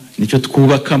gituma, nicyo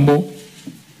twubakamo,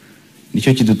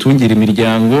 nicyo kidutungira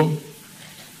imiryango.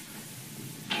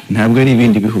 Ntabwo ari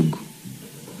ibindi bihugu.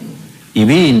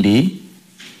 Ibindi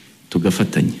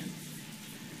tugafatanya.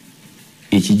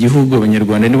 Iki gihugu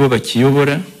Abanyarwanda nibo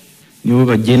bakiyobora, nibo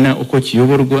bagena uko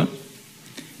kiyoborwa,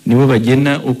 nibo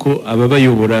bagena uko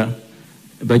ababayobora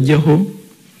bajyaho,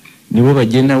 nibo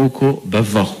bagena uko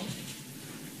bavaho,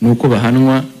 nuko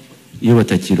bahanwa iyo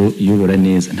batakiyobora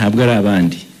neza. Ntabwo ari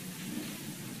abandi.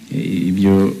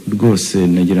 Ibyo rwose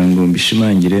nagira ngo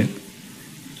mbishimangire,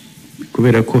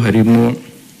 kubera ko harimo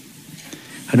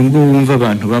ubwo wumva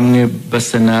abantu bamwe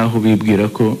basa naho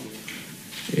bibwira ko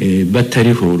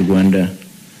batariho u Rwanda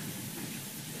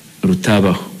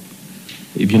rutabaho.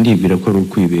 Ibyo ndibwira ko ari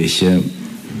ukwibeshya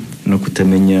no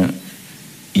kutamenya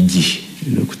igihe,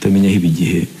 no kutamenya aho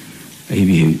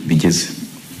ibihe bigeze.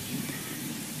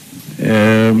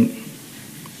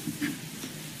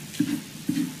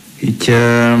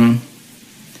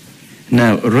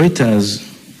 Now, Reuters,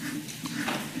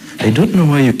 I don't know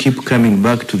why you keep coming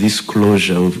back to this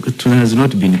closure. It has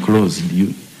not been closed.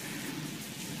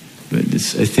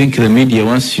 I think the media,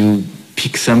 once you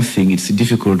pick something, it's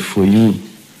difficult for you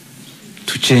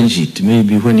to change it.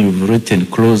 Maybe when you've written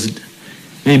closed,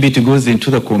 maybe it goes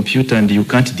into the computer and you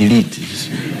can't delete it.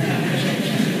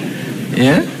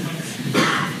 Yeah?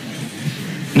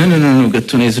 No,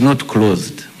 Gatuna is not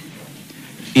closed.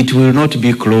 It will not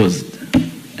be closed.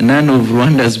 None of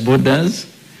Rwanda's borders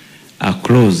are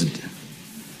closed.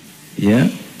 Yeah?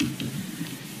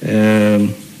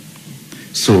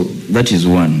 So that is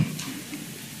one.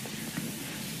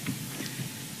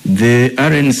 The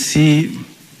RNC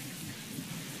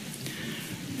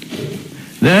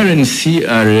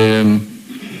are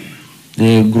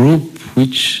the group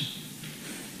which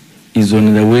is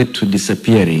on the way to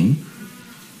disappearing.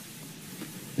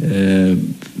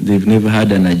 They've never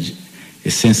had a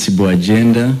sensible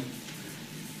agenda.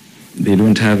 They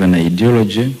don't have an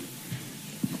ideology.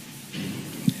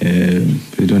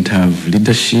 They don't have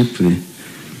leadership.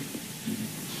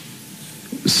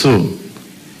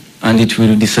 And it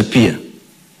will disappear.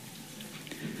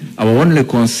 Our only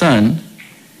concern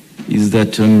is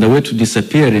that on the way to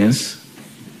disappearance,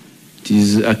 it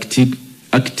is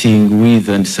acting with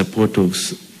and support of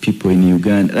people in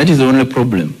Uganda. That is the only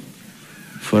problem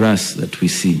for us that we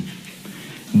see.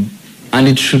 And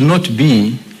it should not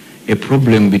be a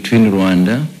problem between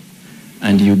Rwanda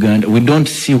and Uganda. We don't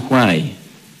see why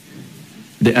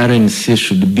the RNC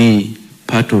should be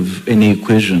part of any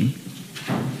equation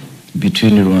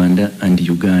between Rwanda and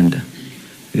Uganda.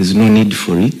 There's no need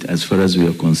for it as far as we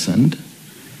are concerned.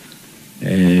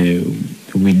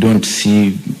 We don't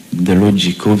see the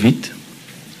logic of it.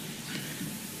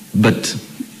 But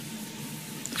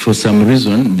for some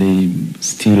reason, they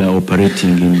still are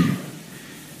operating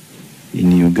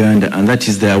in Uganda, and that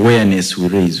is the awareness we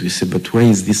raise. We say, but why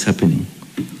is this happening?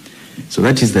 So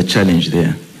that is the challenge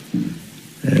there.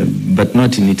 But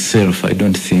not in itself. I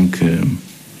don't think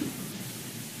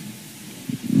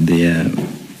they are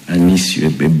an issue,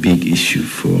 a big issue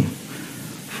for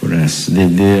us.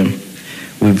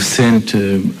 We've sent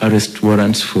arrest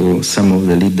warrants for some of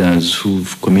the leaders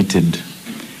who've committed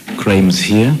crimes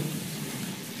here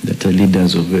that are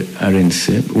leaders of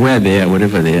RNC, where they are,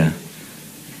 wherever they are.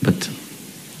 But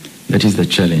that is the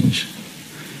challenge.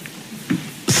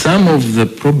 Some of the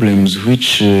problems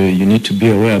which you need to be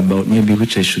aware about, maybe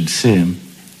which I should say,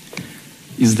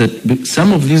 is that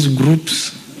some of these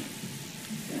groups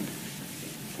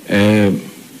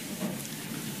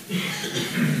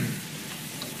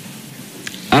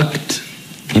act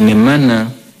in a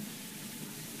manner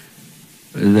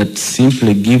that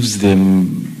simply gives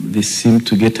them, they seem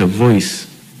to get a voice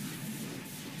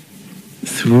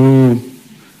through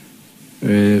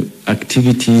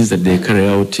activities that they carry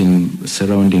out in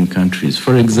surrounding countries.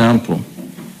 For example,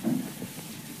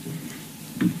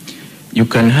 you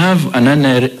can have an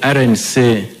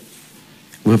RNC,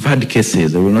 we've had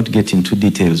cases, I will not get into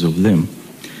details of them,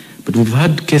 but we've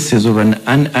had cases of an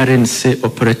RNC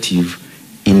operative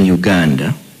in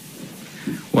Uganda,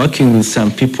 working with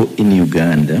some people in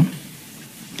Uganda,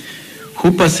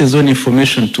 who passes on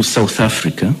information to South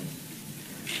Africa,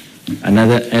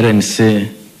 another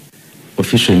RNC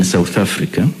official in South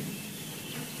Africa,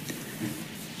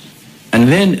 and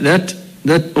then that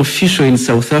official in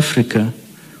South Africa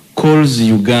calls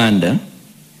Uganda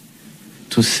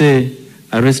to say,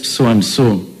 arrest so and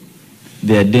so,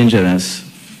 they are dangerous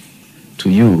to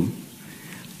you.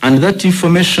 And that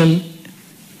information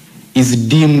is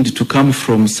deemed to come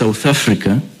from South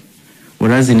Africa,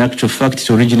 whereas in actual fact it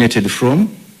originated from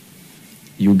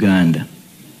Uganda.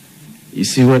 You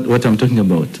see what I'm talking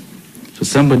about? So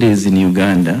somebody is in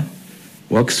Uganda,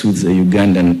 works with a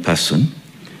Ugandan person,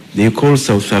 they call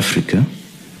South Africa,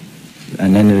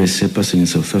 an NRSA person in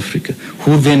South Africa,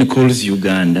 who then calls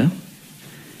Uganda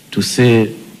to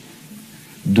say,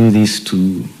 do this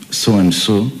to so and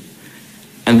so.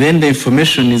 And then the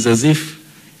information is as if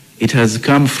it has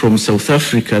come from South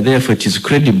Africa, therefore it is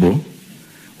credible,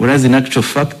 whereas in actual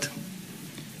fact,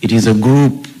 it is a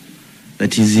group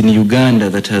that is in Uganda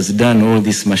that has done all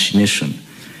this machination.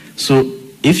 So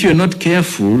if you're not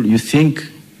careful, you think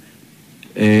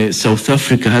South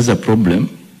Africa has a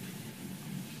problem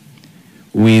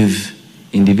with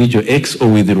individual X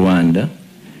or with Rwanda,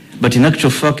 but in actual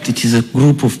fact, it is a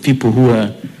group of people who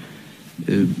are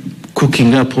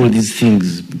cooking up all these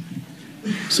things.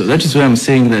 So that is why I'm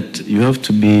saying that you have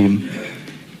to be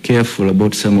careful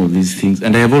about some of these things.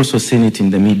 And I have also seen it in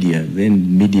the media.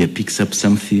 Then media picks up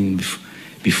something,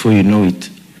 before you know it,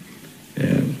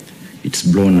 it's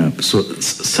blown up. So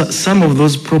some of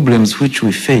those problems which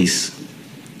we face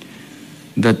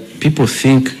that people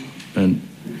think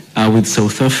are with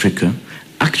South Africa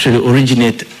actually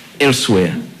originate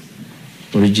elsewhere.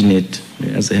 Originate,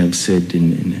 as I have said,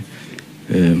 in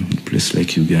a place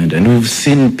like Uganda. And we've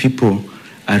seen people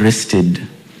arrested,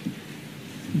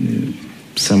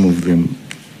 some of them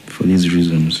for these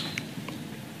reasons.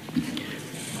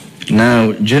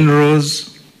 Now,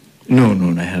 generals, no,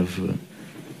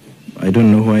 I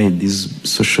don't know why these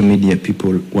social media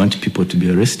people want people to be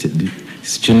arrested.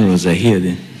 These generals are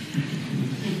here.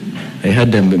 I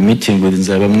had a meeting with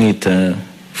Nzabamwita.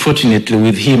 Fortunately,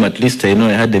 with him, at least I know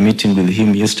I had a meeting with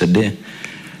him yesterday,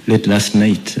 late last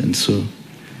night, and so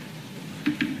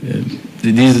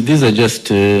these are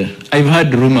just, I've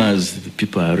heard rumors that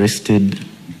people are arrested.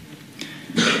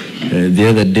 The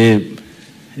other day,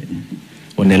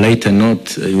 on a lighter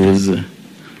note,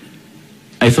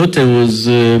 I thought I was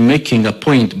making a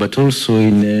point, but also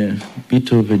in a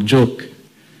bit of a joke.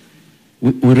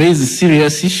 We raise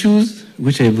serious issues,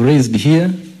 which I've raised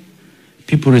here.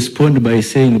 People respond by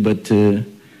saying, but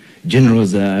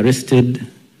generals are arrested.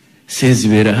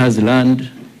 Sezibera has land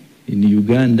in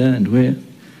Uganda and where?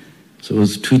 So I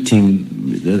was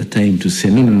tweeting the other time to say,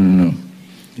 no.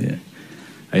 Yeah.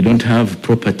 I don't have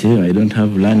property, I don't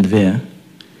have land there.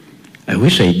 I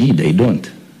wish I did, I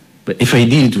don't. But if I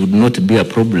did, it would not be a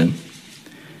problem.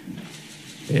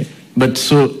 Yeah. But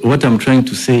so what I'm trying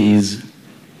to say is,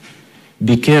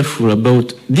 be careful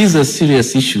about, these are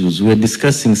serious issues. We're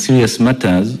discussing serious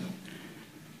matters,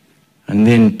 and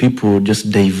then people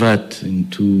just divert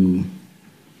into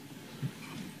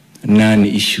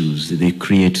non-issues. They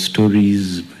create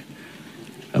stories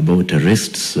about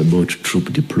arrests, about troop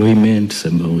deployments,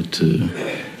 about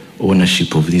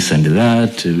ownership of this and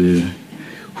that,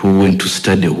 who went to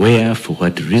study where, for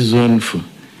what reason.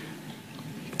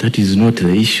 That is not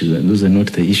the issue, and those are not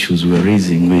the issues we're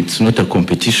raising. It's not a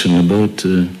competition about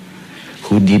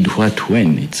who did what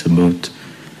when. It's about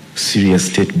serious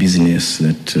state business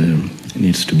that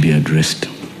needs to be addressed.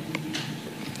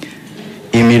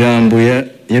 Imirambo ya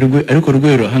ariko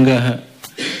rwero hangaha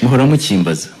muhora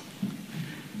mukimbaza.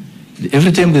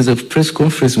 Every time there's a press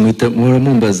conference muhora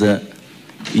mumbaza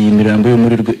iyi mirambo yo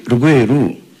muri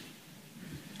rweru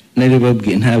nari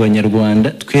babwiye nta banyarwanda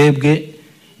twebwe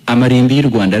amarimbi y'u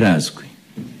Rwanda arazwi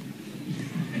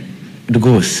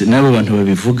rwose, n'abo bantu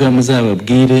babivuga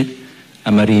muzababwire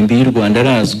amarimbi y'u Rwanda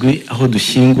arazwi, aho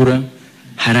dushyingura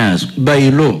harazwi,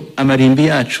 by law amarimbi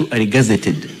yacu ari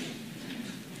gazetted.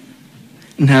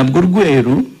 Ntabwo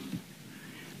Rweru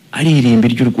ari irimbi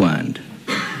ry'u Rwanda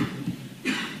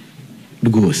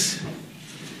rwose,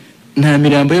 nta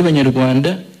mirambo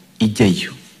y'abanyarwanda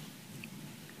ijyayo.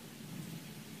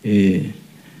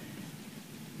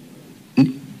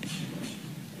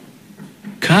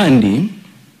 Kandi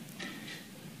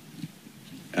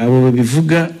abo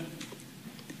babivuga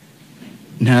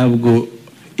ntabwo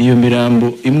iyo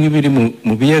mirambo imwe biri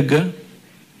mu biyaga,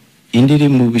 indi iri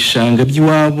mu bishanga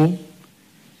by'iwabo,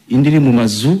 indi iri mu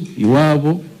mazu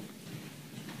iwabo,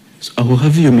 aho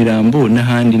hava iyo mirambo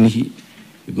n'ahandi nihi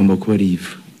igomba kuba ari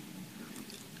iva.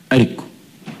 Ariko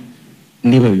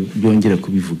niba byongera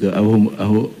kubivuga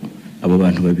aho abo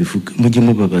bantu babivuga, mujye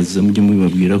mubabaza, mujye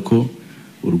mubabwira ko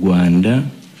u Rwanda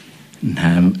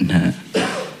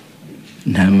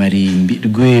nta marimbi,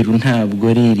 Rweru ntabwo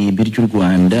ari irimbi ry'u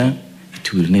Rwanda, it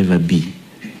will never be.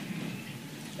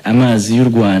 Amazi y'u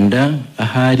Rwanda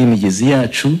ahari imigezi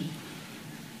yacu,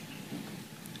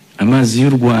 amazi y'u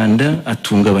Rwanda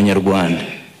atunga abanyarwanda,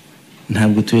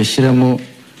 ntabwo tuyashyiramo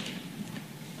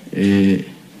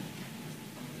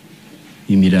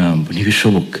imirambo,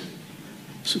 ntibishoboka.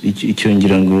 Icyo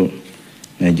ngira ngo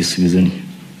nagisubiza ni,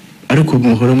 ariko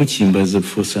muhora mukimbaza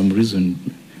for some reason.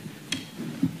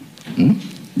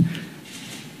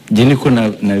 Njye niko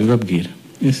nabibabwira.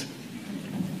 Yes.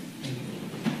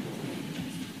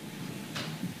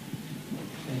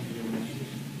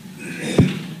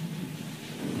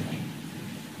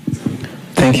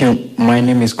 Thank you. My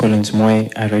name is Collins Moy.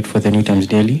 I write for the New Times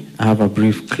Daily. I have a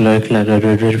brief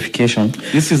clarification.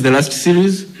 This is the last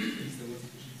series?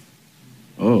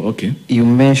 Oh, okay. You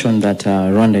mentioned that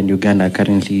Rwanda and Uganda are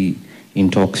currently in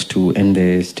talks to end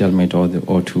the stalemate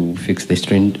or to fix the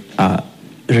strained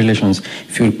relations.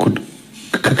 If you could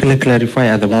clarify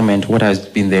at the moment what has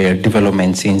been the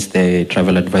development since the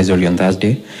travel advisory on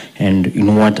Thursday, and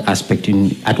in what aspect,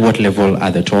 at what level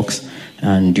are the talks,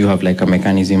 and do you have like a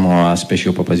mechanism or a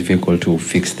special purpose vehicle to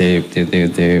fix to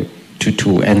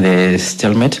end the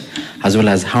stalemate, as well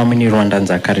as how many Rwandans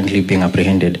are currently being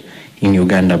apprehended in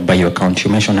Uganda by your count?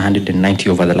 You mentioned 190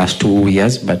 over the last 2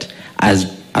 years, but as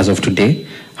of today,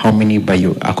 how many by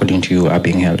you, according to you, are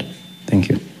being held? Thank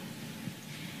you.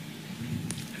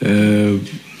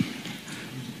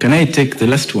 Can I take the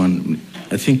last one?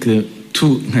 I think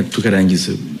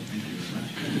tukarangiza.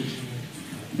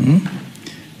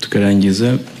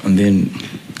 Tukarangiza and then.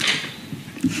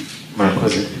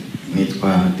 Murakoze.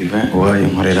 Nitwa Divin uwaye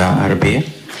nkorera RBA.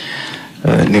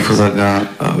 Nifuzaga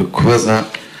kubaza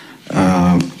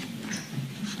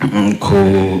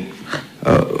ku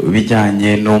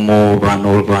bijyanye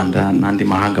n'umubano w'u Rwanda n'andi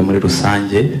mahanga muri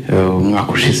rusange.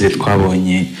 Umwaka ushize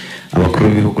twabonye abakuru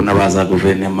b'ibihugu n'abaza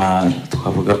guverinoma,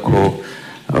 twavuga ko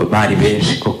bari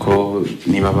benshi koko,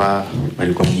 niba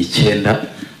barirwa mu 9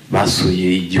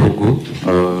 basuye igihugu.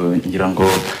 Ngira ngo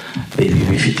ibi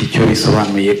bifite icyo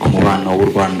bisobanuye ku mubano w'u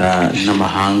Rwanda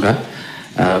n'amahanga.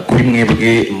 Kuri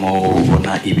mwebwe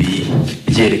mubona ibi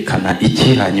byerekana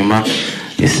iki? Hanyuma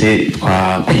ese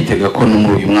twakwitega ko no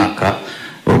muri uyu mwaka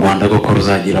u Rwanda koko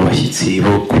ruzagira abashyitsi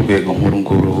bo ku rwego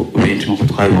nk'uru benshi nk'uko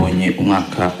twabibonye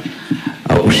umwaka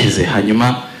ushize?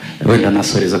 Hanyuma wenda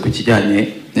nasoreza ku kijyanye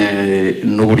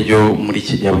n'uburyo muri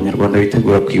iki gihe abanyarwanda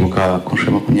bitegura kwibuka ku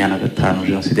nshuro 25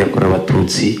 jenoside yakorewe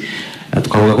abatutsi.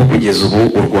 Twavuga ko kugeza ubu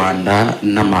u Rwanda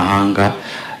n'amahanga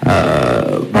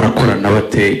barakorana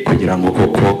bate kugira ngo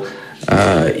koko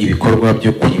ibikorwa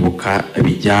byo kwibuka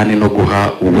bijyane no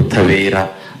guha ubutabera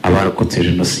abarokotse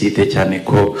jenoside, cyane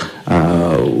ko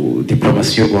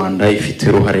diplomasi y'u Rwanda ifite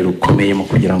uruhare rukomeye mu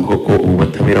kugira ngo koko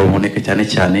ubutabera buboneke, cyane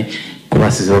cyane ku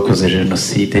basize bakoze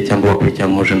jenoside cyangwa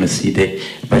bakurikiranyweho jenoside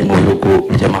bari mu bihugu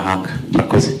by'amahanga.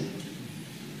 Murakoze.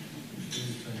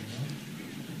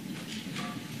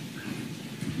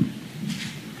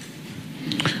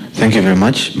 Thank you very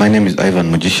much. My name is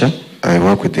Ivan Mujisha. I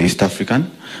work with the East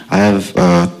African. I have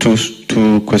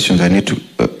two questions. I need to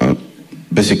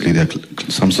basically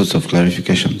some sorts of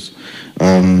clarifications.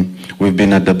 We've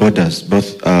been at the borders,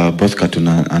 both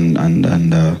Katuna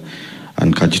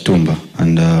and Kajitumba,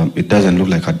 and it doesn't look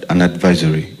like an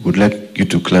advisory. Would like you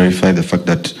to clarify the fact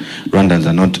that Rwandans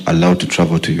are not allowed to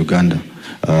travel to Uganda,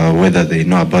 whether they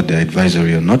know about the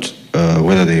advisory or not,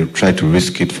 whether they try to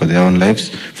risk it for their own lives,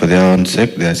 for their own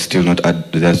sake. They are still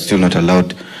not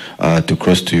allowed to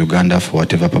cross to Uganda for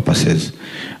whatever purposes.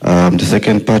 The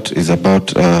second part is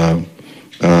about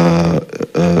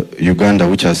Uganda,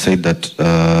 which has said that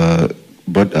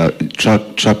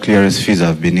truck clearance fees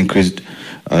have been increased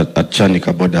at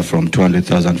Chanika border from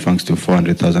 200,000 francs to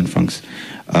 400,000 francs.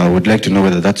 I would like to know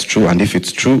whether that's true, and if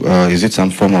it's true, is it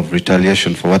some form of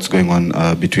retaliation for what's going on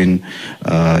between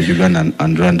Uganda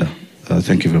and Rwanda?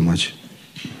 Thank you very much.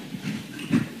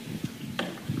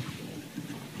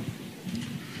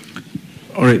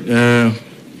 All right.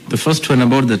 The first one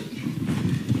about that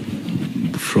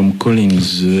from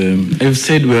Collins. I've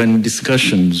said we're in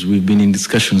discussions. We've been in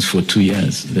discussions for 2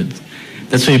 years.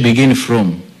 That's where you begin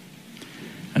from.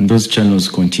 And those channels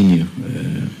continue.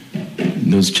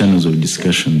 Those channels of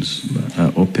discussions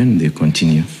are open, they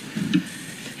continue.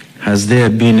 Has there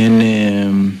been any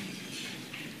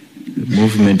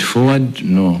movement forward?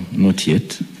 No, not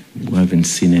yet. We haven't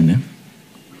seen any.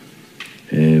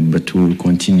 But we'll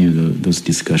continue those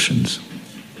discussions.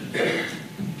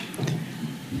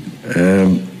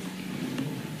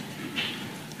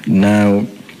 Now,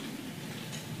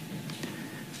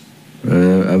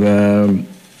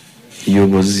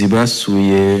 abayobozi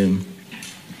basuye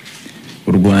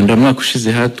u Rwanda mwaka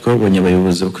ushize twabonye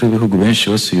abayobozi bakuru b'ibihugu benshi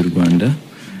basuye u Rwanda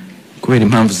kubera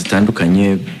impamvu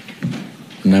zitandukanye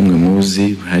namwe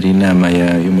muzi. Hari inama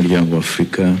y'umuryango wa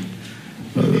Afurika,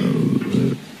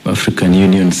 African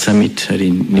Union Summit,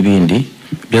 hari n'ibindi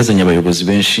byazanye abayobozi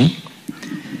benshi.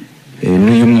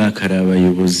 N'uyu mwaka hari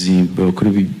abayobozi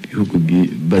bakuru b'ibihugu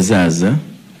bazaza.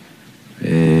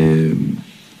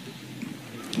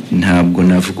 Ntabwo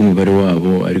navuga umubare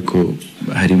wabo, ariko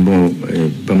harimo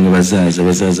bamwe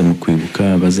bazaza mu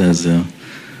kwibuka, bazaza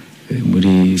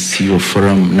muri CEO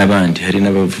Forum n'abandi. Hari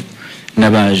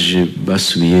n'abaje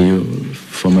basubiyeyo,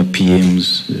 former PMs,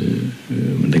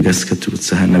 Madagascar,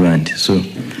 baturutse aha n'abandi, so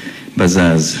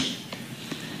bazaza.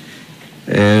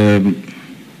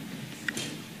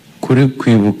 Kuri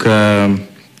kwibuka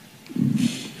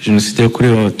jenoside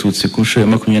yakorewe abatutsi ku nshuro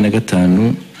ya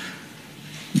 25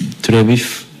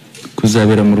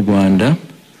 kuzabera mu Rwanda,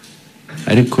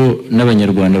 ariko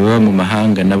n'abanyarwanda baba mu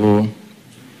mahanga nabo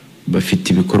bafite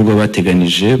ibikorwa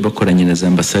bateganije bakoranye na za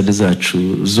ambasade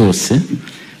zacu zose.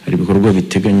 Hari ibikorwa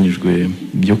biteganyijwe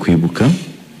byo kwibuka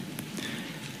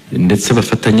ndetse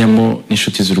bafatanyamo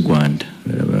n'inshuti z'u Rwanda,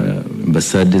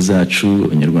 ambasade zacu,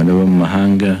 abanyarwanda baba mu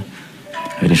mahanga,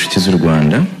 hari inshuti z'u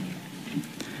Rwanda,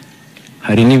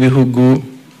 hari n'ibihugu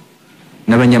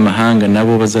n'abanyamahanga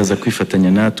nabo bazaza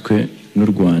kwifatanya natwe n'u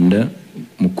Rwanda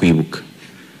mu kwibuka.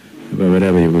 Baba ari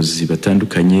abayobozi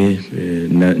batandukanye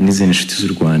n'izindi nshuti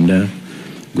z'u Rwanda,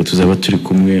 ngo tuzaba turi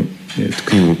kumwe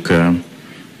twibuka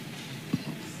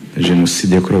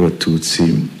jenoside yakorewe abatutsi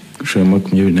ku nshuro ya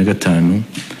 25,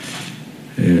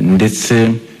 ndetse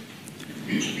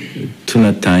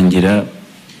tunatangira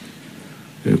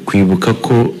kwibuka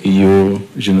ko iyo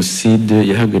jenoside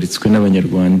yahagaritswe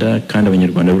n'abanyarwanda, kandi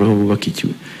abanyarwanda buriho bubaka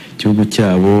igihugu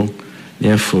cyabo.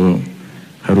 Therefore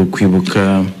hari ukwibuka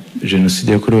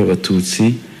jenoside yakorewe abatutsi,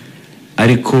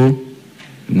 ariko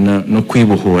no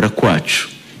kwibohora kwacu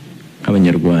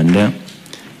nk'abanyarwanda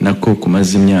nako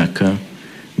kumaze imyaka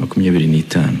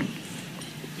 25.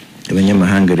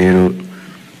 Abanyamahanga rero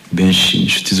benshi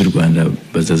inshuti z'u Rwanda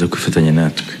bazaza kwifatanya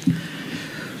natwe.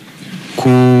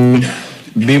 Ku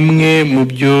bimwe mu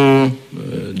byo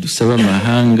dusaba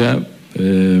amahanga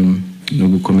no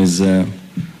gukomeza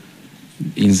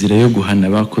inzira yo guhana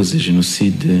abakoze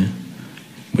jenoside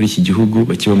muri iki gihugu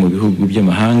bakiba mu bihugu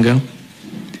by'amahanga.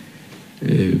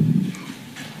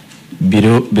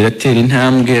 Biratera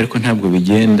intambwe, ariko ntabwo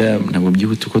bigenda, ntabwo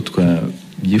byihuta uko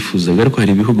twabyifuzaga. Ariko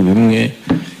hari ibihugu bimwe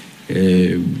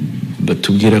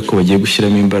batubwira ko bagiye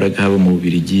gushyiramo imbaraga, haba mu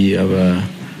Bubiligi, haba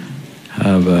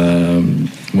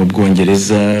mu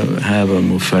Bwongereza, haba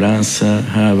mu Faransa,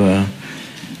 haba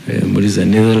muri za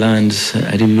Netherlands.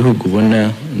 Hari ibihugu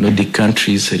ubona, Nordic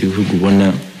countries, hari ibihugu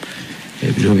ubona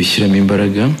biriho bishyiramo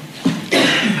imbaraga.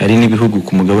 Hari n'ibihugu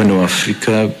ku mugabane wa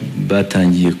Afurika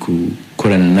batangiye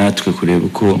gukorana natwe kureba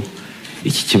uko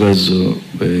iki kibazo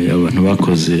abantu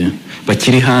bakoze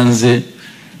bakiri hanze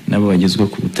nabo bagezwe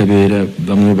ku butabera.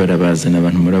 Bamwe barabazana,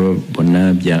 abantu murababona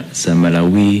bya za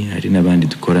Malawi, hari n'abandi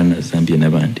dukorana, Zambia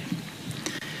n'abandi.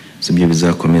 Ibyo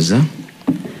bizakomeza.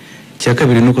 Icya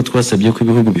kabiri nuko twasabye ko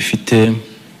ibihugu bifite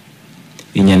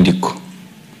inyandiko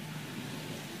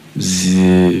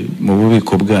mu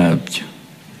bubiko bwabyo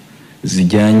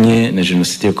zijyanye na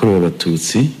jenoside yakorewe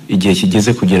abatutsi, igihe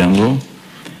kigeze kugira ngo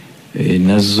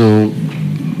nazo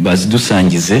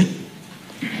bazidusangize,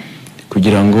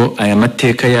 kugira ngo aya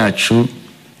mateka yacu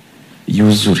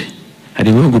yuzure. Hari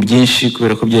ibihugu byinshi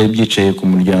kubera ko byari byicaye ku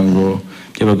muryango,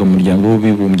 byabaga mu muryango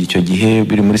w'abibumbye icyo gihe,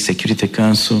 biri muri Security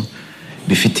Council,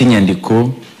 bifite inyandiko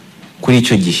kuri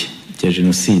icyo gihe cya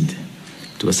jenoside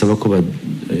tubasaba ko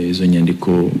izo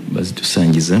nyandiko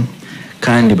bazidusangiza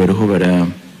kandi bariho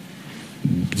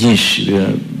byinshi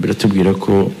biratubwira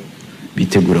ko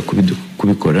bitegura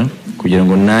kubikora kugira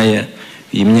ngo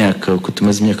iyi myaka uko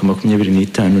tumaze imyaka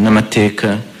 25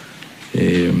 n'amateka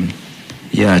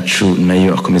yacu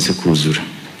nayo akomeze kuzura.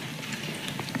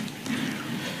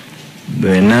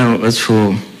 But now, as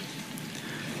for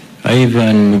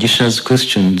Ivan Mugisha's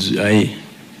questions, I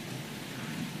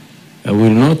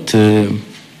will not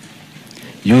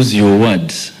use your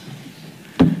words.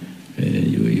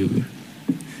 You're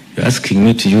asking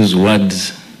me to use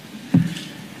words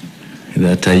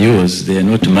that are yours, they are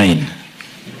not mine.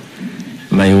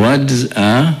 My words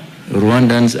are,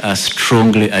 Rwandans are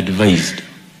strongly advised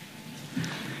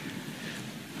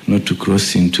not to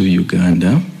cross into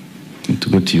Uganda, to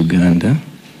go to Uganda.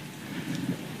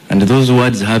 And those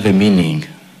words have a meaning.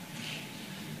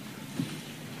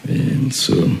 And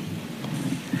so,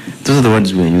 those are the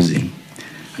words we're using.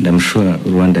 And I'm sure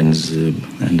Rwandans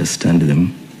understand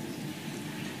them.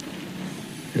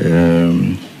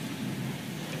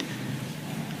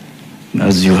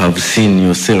 As you have seen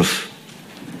yourself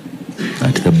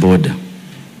at the border.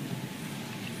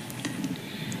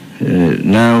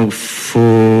 Now,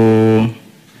 for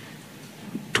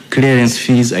clearance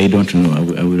fees, I don't know.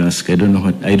 I will ask. I don't know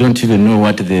what. I don't even know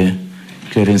what the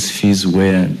clearance fees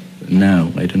were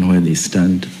now. I don't know where they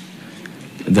stand.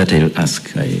 That I'll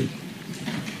ask. I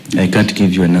can't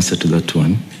give you an answer to that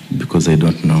one because I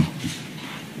don't know.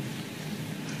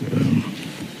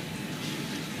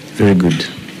 Very good.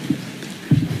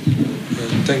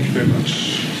 Thank you very much.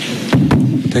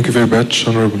 Thank you very much,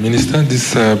 Honorable Minister.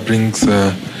 This brings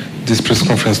this press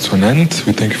conference to an end.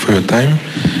 We thank you for your time.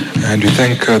 And we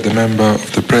thank the member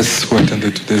of the press who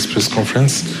attended today's press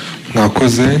conference.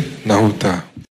 Nakoze Nahuta.